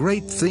how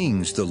great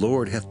things the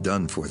Lord hath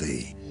done for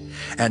thee,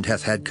 and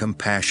hath had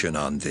compassion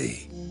on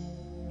thee.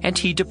 And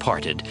he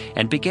departed,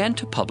 and began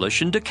to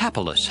publish in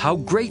Decapolis how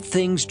great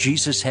things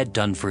Jesus had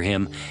done for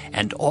him,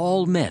 and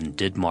all men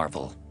did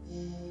marvel.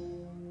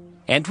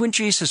 And when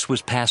Jesus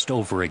was passed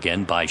over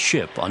again by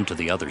ship unto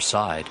the other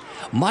side,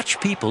 much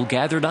people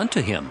gathered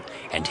unto him,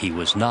 and he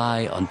was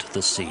nigh unto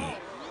the sea.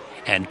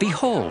 And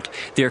behold,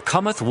 there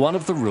cometh one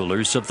of the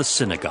rulers of the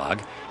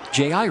synagogue,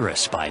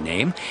 Jairus by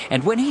name,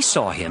 and when he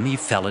saw him, he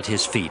fell at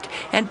his feet,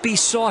 and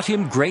besought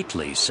him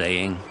greatly,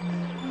 saying,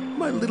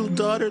 My little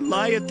daughter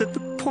lieth at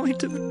the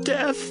point of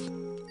death.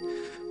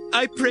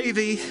 I pray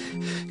thee,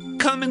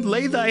 come and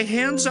lay thy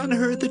hands on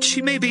her, that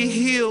she may be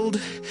healed,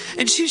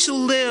 and she shall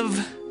live.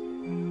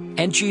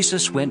 And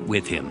Jesus went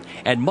with him,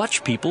 and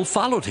much people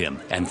followed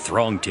him, and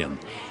thronged him.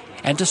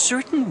 And a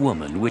certain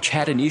woman which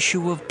had an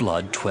issue of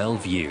blood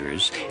 12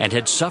 years, and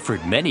had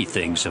suffered many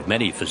things of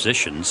many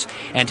physicians,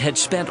 and had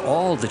spent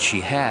all that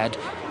she had,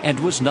 and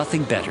was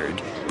nothing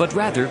bettered, but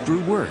rather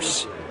grew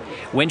worse,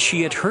 when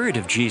she had heard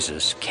of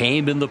Jesus,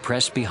 came in the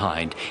press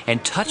behind,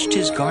 and touched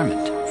his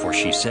garment, for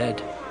she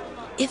said,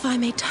 If I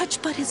may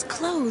touch but his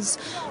clothes,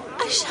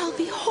 I shall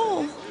be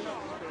whole.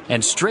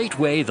 And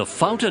straightway the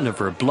fountain of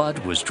her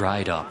blood was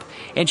dried up,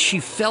 and she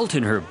felt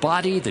in her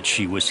body that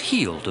she was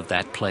healed of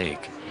that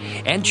plague.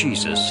 And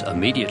Jesus,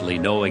 immediately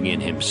knowing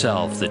in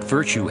himself that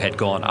virtue had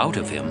gone out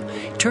of him,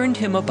 turned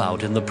him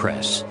about in the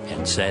press,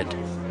 and said,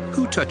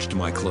 Who touched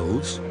my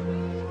clothes?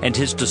 And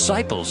his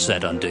disciples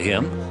said unto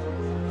him,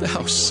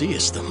 Thou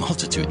seest the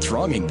multitude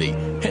thronging thee,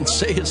 and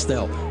sayest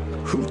thou,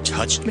 Who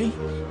touched me?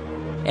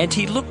 And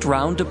he looked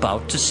round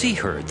about to see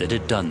her that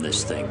had done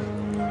this thing.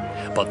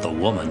 But the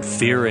woman,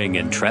 fearing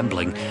and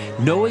trembling,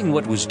 knowing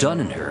what was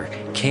done in her,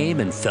 came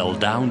and fell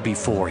down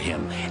before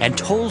him, and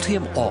told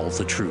him all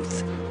the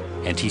truth.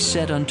 And he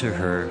said unto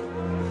her,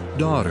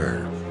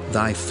 Daughter,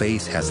 thy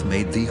faith hath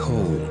made thee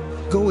whole.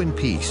 Go in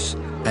peace,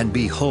 and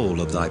be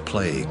whole of thy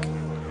plague.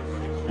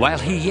 While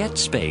he yet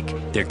spake,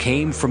 there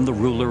came from the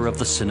ruler of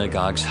the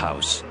synagogue's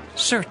house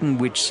certain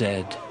which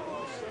said,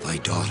 Thy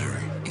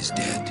daughter is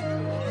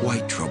dead. Why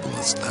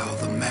troublest thou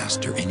the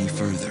master any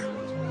further?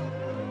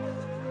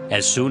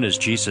 As soon as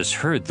Jesus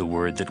heard the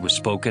word that was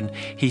spoken,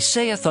 he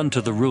saith unto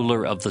the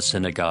ruler of the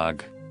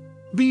synagogue,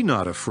 Be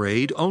not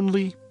afraid,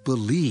 only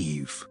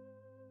believe.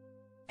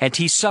 And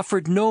he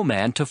suffered no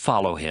man to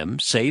follow him,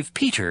 save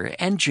Peter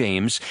and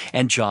James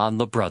and John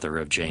the brother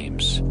of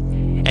James.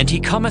 And he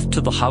cometh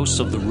to the house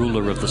of the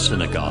ruler of the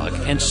synagogue,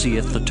 and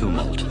seeth the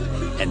tumult,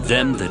 and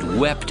them that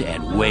wept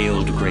and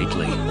wailed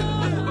greatly.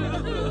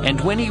 And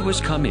when he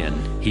was come in,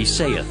 he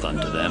saith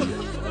unto them,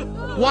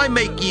 Why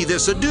make ye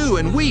this ado,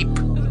 and weep?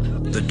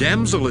 The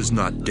damsel is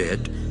not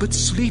dead, but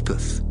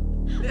sleepeth.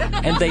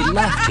 And they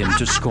laughed him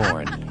to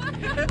scorn.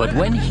 But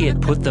when he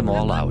had put them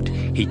all out,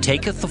 he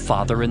taketh the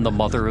father and the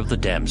mother of the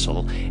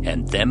damsel,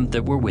 and them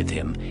that were with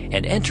him,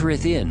 and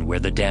entereth in where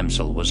the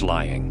damsel was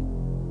lying.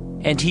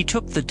 And he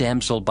took the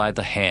damsel by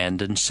the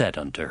hand, and said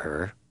unto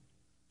her,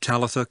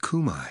 Talitha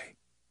cumi,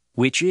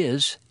 which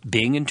is,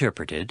 being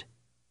interpreted,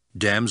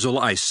 Damsel,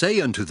 I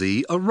say unto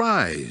thee,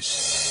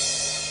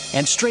 arise.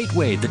 And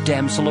straightway the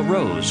damsel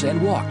arose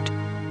and walked.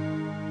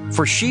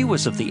 For she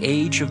was of the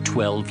age of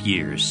 12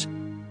 years,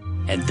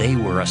 and they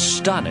were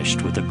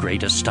astonished with a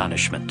great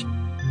astonishment.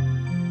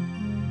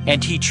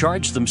 And he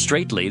charged them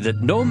straitly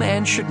that no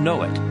man should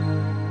know it,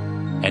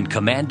 and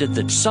commanded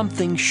that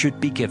something should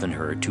be given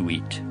her to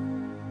eat.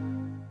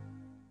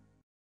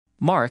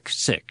 Mark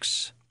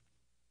 6.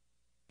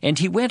 And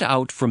he went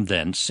out from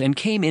thence, and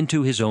came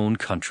into his own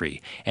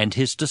country, and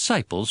his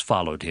disciples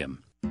followed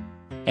him.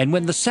 And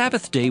when the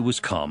Sabbath day was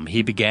come,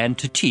 he began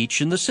to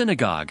teach in the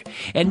synagogue,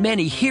 and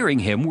many hearing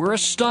him were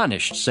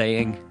astonished,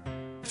 saying,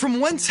 From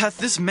whence hath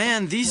this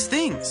man these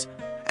things?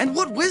 And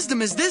what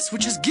wisdom is this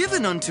which is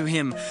given unto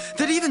him,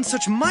 that even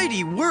such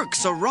mighty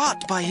works are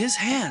wrought by his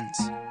hands?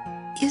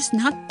 Is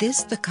not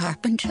this the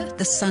carpenter,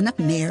 the son of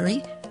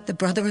Mary, the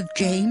brother of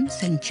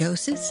James and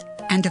Joseph,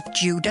 and of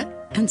Judah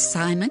and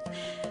Simon?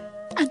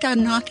 And are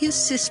not his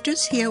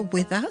sisters here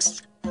with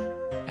us?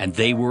 And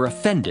they were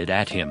offended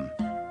at him.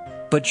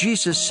 But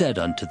Jesus said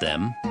unto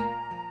them,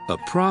 A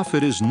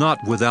prophet is not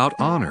without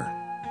honor,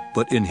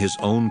 but in his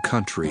own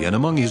country, and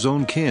among his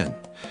own kin,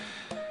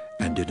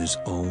 and in his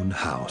own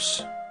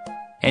house.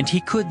 And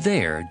he could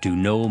there do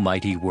no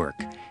mighty work,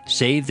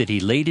 save that he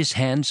laid his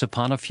hands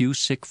upon a few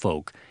sick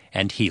folk,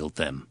 and healed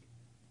them.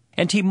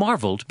 And he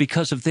marveled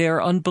because of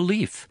their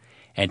unbelief,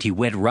 and he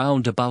went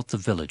round about the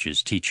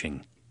villages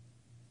teaching.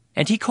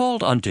 And he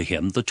called unto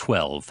him the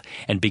 12,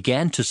 and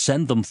began to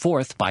send them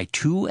forth by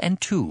 2 and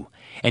 2,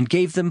 and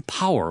gave them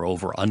power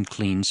over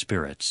unclean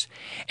spirits,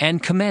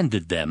 and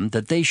commanded them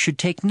that they should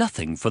take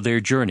nothing for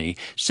their journey,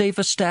 save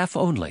a staff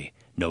only,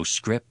 no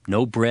scrip,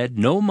 no bread,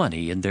 no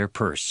money in their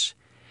purse,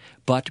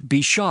 but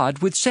be shod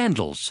with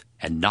sandals,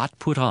 and not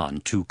put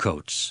on 2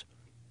 coats.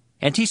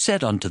 And he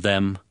said unto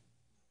them,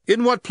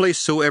 In what place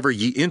soever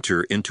ye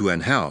enter into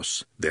an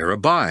house, there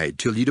abide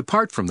till ye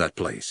depart from that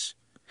place.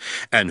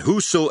 And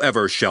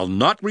whosoever shall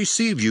not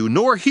receive you,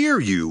 nor hear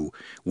you,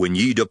 when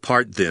ye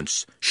depart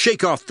thence,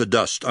 shake off the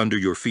dust under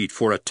your feet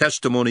for a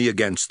testimony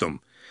against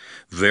them.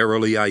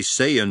 Verily I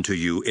say unto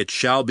you, it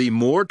shall be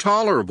more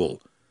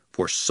tolerable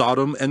for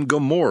Sodom and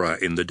Gomorrah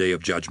in the day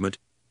of judgment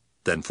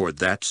than for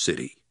that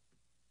city.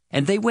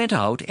 And they went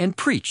out and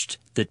preached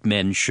that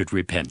men should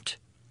repent.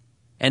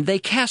 And they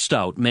cast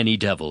out many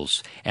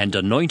devils, and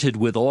anointed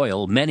with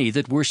oil many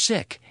that were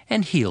sick,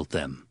 and healed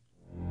them.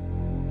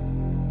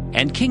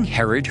 And King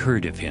Herod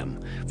heard of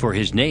him, for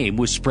his name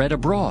was spread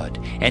abroad,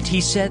 and he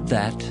said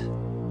that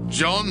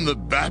John the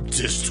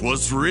Baptist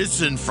was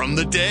risen from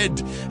the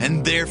dead,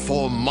 and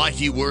therefore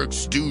mighty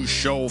works do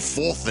show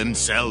forth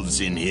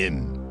themselves in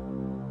him.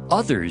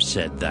 Others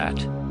said that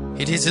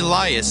It is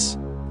Elias.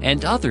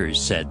 And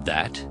others said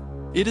that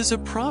It is a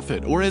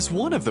prophet, or as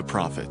one of the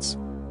prophets.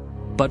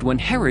 But when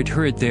Herod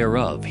heard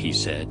thereof, he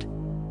said,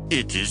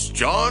 It is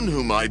John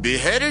whom I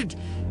beheaded.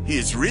 He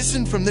is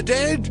risen from the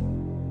dead.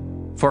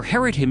 For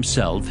Herod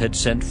himself had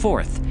sent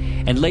forth,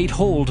 and laid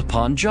hold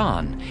upon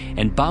John,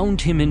 and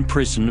bound him in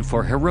prison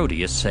for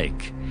Herodias'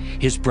 sake,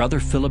 his brother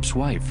Philip's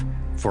wife,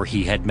 for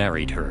he had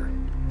married her.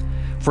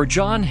 For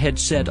John had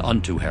said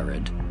unto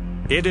Herod,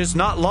 It is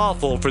not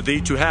lawful for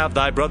thee to have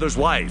thy brother's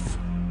wife.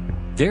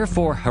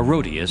 Therefore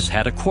Herodias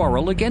had a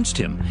quarrel against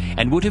him,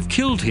 and would have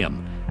killed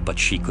him, but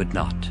she could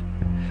not.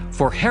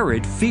 For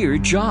Herod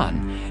feared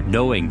John,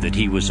 knowing that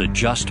he was a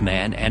just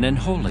man and an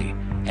holy,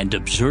 and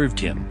observed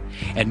him.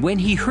 And when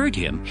he heard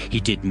him, he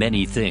did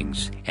many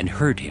things, and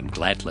heard him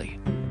gladly.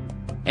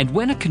 And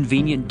when a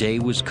convenient day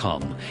was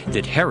come,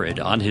 that Herod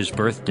on his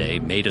birthday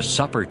made a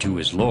supper to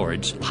his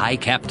lords, high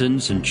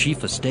captains and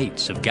chief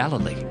estates of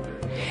Galilee.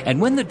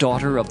 And when the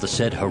daughter of the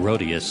said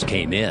Herodias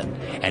came in,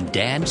 and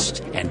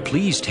danced, and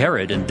pleased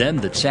Herod and them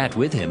that sat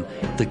with him,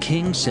 the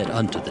king said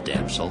unto the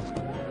damsel,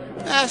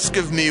 Ask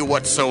of me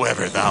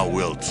whatsoever thou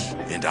wilt,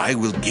 and I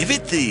will give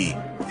it thee.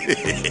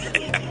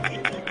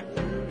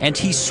 And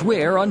he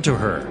sware unto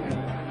her,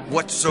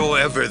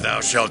 Whatsoever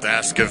thou shalt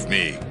ask of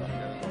me,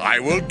 I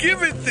will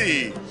give it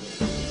thee,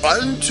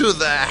 unto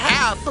the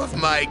half of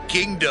my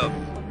kingdom.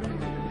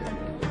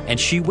 And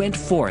she went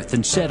forth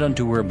and said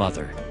unto her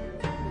mother,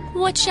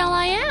 What shall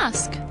I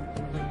ask?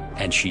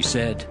 And she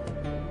said,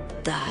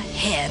 The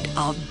head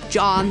of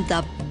John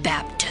the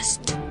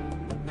Baptist.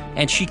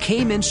 And she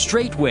came in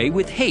straightway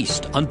with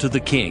haste unto the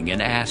king,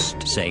 and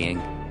asked,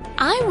 saying,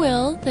 I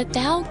will that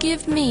thou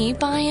give me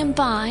by and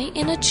by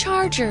in a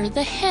charger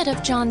the head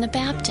of John the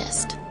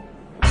Baptist.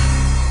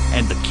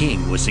 And the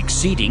king was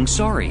exceeding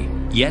sorry,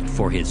 yet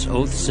for his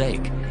oath's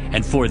sake,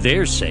 and for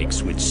their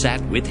sakes which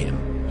sat with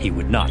him, he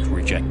would not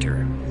reject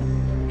her.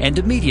 And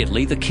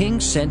immediately the king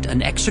sent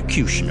an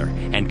executioner,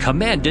 and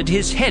commanded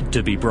his head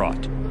to be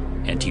brought.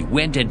 And he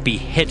went and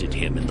beheaded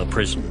him in the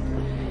prison.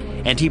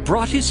 And he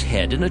brought his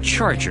head in a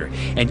charger,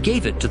 and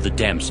gave it to the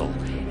damsel,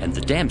 and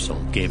the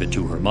damsel gave it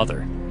to her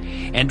mother.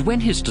 And when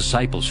his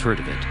disciples heard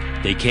of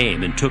it, they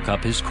came and took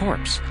up his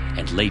corpse,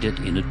 and laid it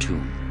in a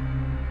tomb.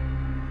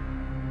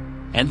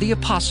 And the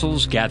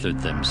apostles gathered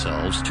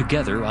themselves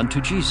together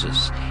unto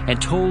Jesus,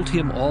 and told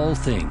him all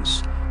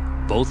things.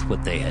 both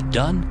what they had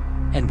done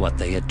and what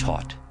they had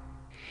taught.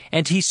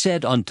 And he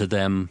said unto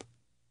them,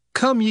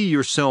 Come ye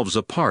yourselves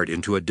apart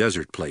into a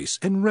desert place,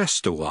 and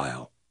rest a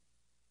while.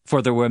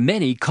 For there were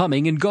many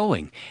coming and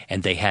going,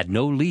 and they had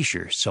no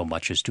leisure so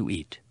much as to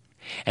eat.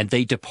 And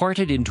they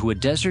departed into a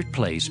desert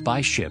place by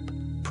ship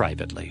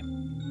privately.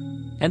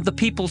 And the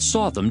people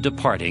saw them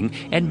departing,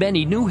 and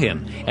many knew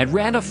him, and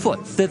ran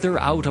afoot thither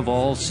out of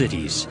all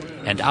cities,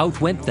 and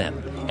out went them,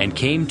 and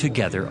came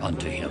together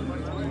unto him.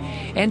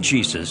 And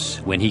Jesus,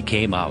 when he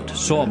came out,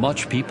 saw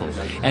much people,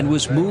 and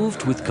was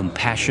moved with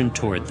compassion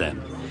toward them,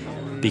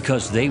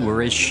 because they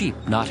were as sheep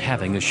not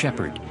having a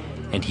shepherd,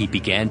 and he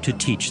began to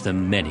teach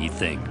them many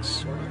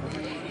things.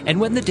 And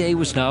when the day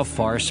was now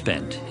far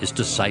spent, his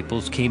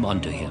disciples came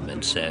unto him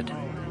and said,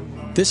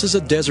 This is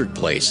a desert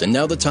place, and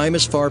now the time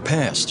is far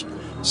past.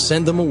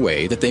 Send them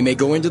away, that they may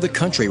go into the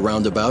country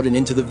round about and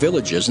into the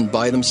villages and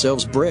buy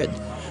themselves bread,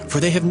 for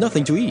they have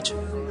nothing to eat.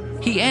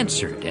 He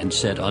answered and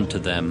said unto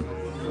them,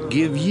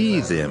 Give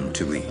ye them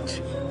to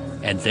eat.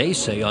 And they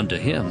say unto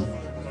him,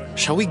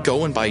 Shall we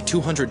go and buy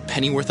 200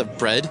 pennyworth of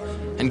bread,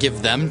 and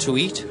give them to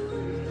eat?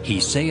 He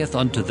saith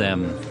unto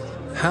them,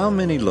 How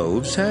many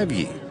loaves have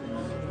ye?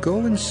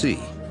 Go and see.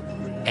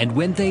 And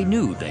when they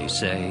knew, they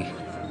say,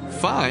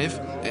 5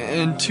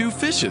 and 2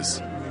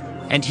 fishes.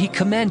 And he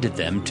commanded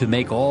them to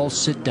make all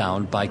sit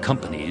down by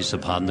companies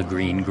upon the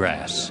green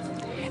grass.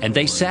 And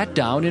they sat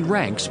down in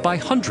ranks by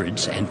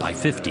hundreds and by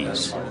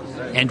 50s.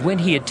 And when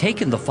he had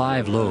taken the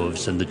 5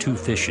 loaves and the 2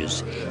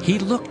 fishes, he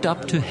looked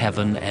up to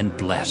heaven and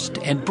blessed,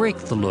 and brake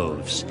the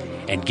loaves,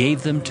 and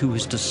gave them to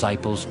his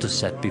disciples to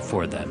set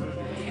before them.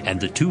 And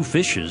the 2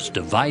 fishes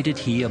divided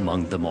he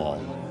among them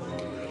all.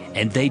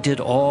 And they did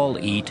all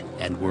eat,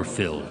 and were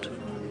filled.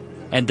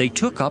 And they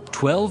took up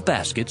 12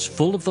 baskets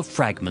full of the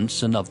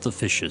fragments and of the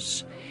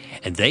fishes.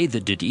 And they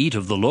that did eat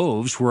of the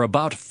loaves were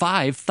about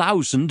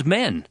 5,000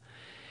 men.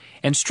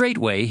 And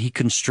straightway he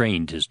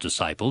constrained his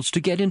disciples to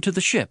get into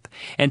the ship,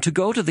 and to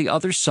go to the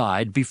other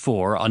side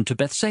before unto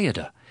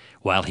Bethsaida,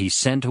 while he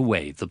sent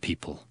away the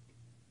people.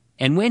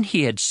 And when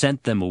he had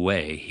sent them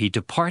away, he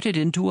departed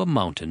into a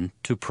mountain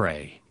to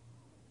pray.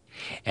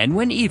 And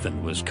when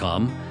even was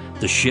come,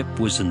 the ship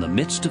was in the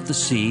midst of the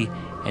sea,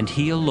 and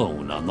he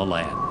alone on the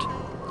land.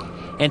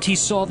 And he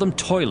saw them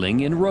toiling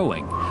in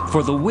rowing,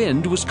 for the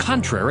wind was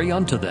contrary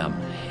unto them.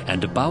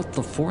 And about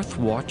the 4th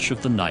watch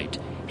of the night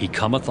he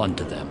cometh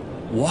unto them,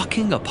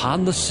 walking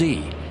upon the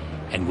sea,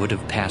 and would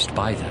have passed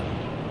by them.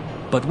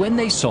 But when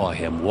they saw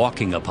him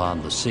walking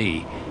upon the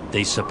sea,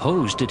 they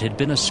supposed it had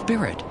been a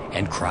spirit,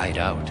 and cried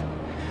out.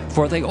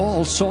 For they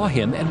all saw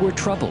him, and were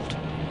troubled.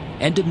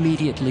 And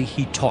immediately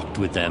he talked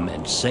with them,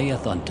 and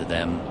saith unto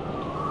them,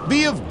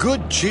 Be of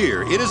good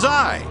cheer, it is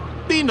I.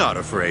 Be not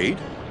afraid.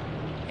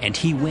 And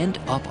he went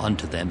up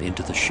unto them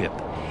into the ship,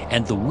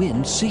 and the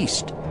wind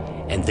ceased.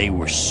 And they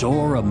were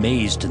sore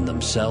amazed in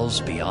themselves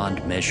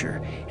beyond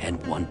measure,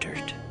 and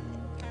wondered.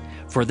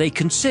 For they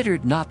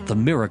considered not the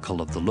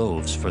miracle of the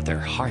loaves, for their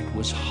heart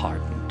was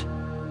hardened.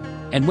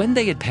 And when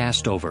they had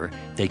passed over,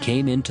 they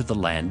came into the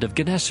land of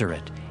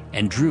Gennesaret,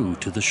 and drew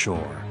to the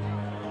shore.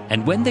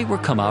 And when they were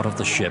come out of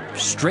the ship,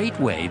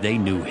 straightway they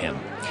knew him,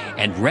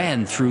 and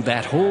ran through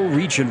that whole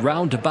region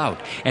round about,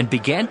 and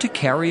began to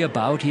carry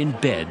about in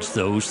beds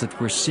those that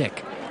were sick,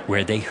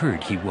 where they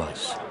heard he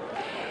was.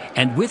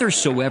 And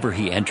whithersoever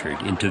he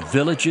entered, into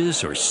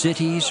villages or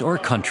cities or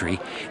country,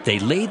 they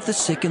laid the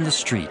sick in the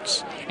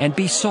streets, and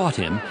besought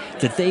him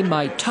that they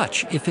might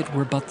touch, if it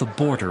were but the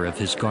border of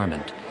his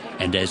garment.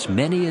 And as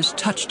many as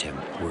touched him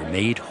were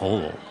made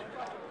whole.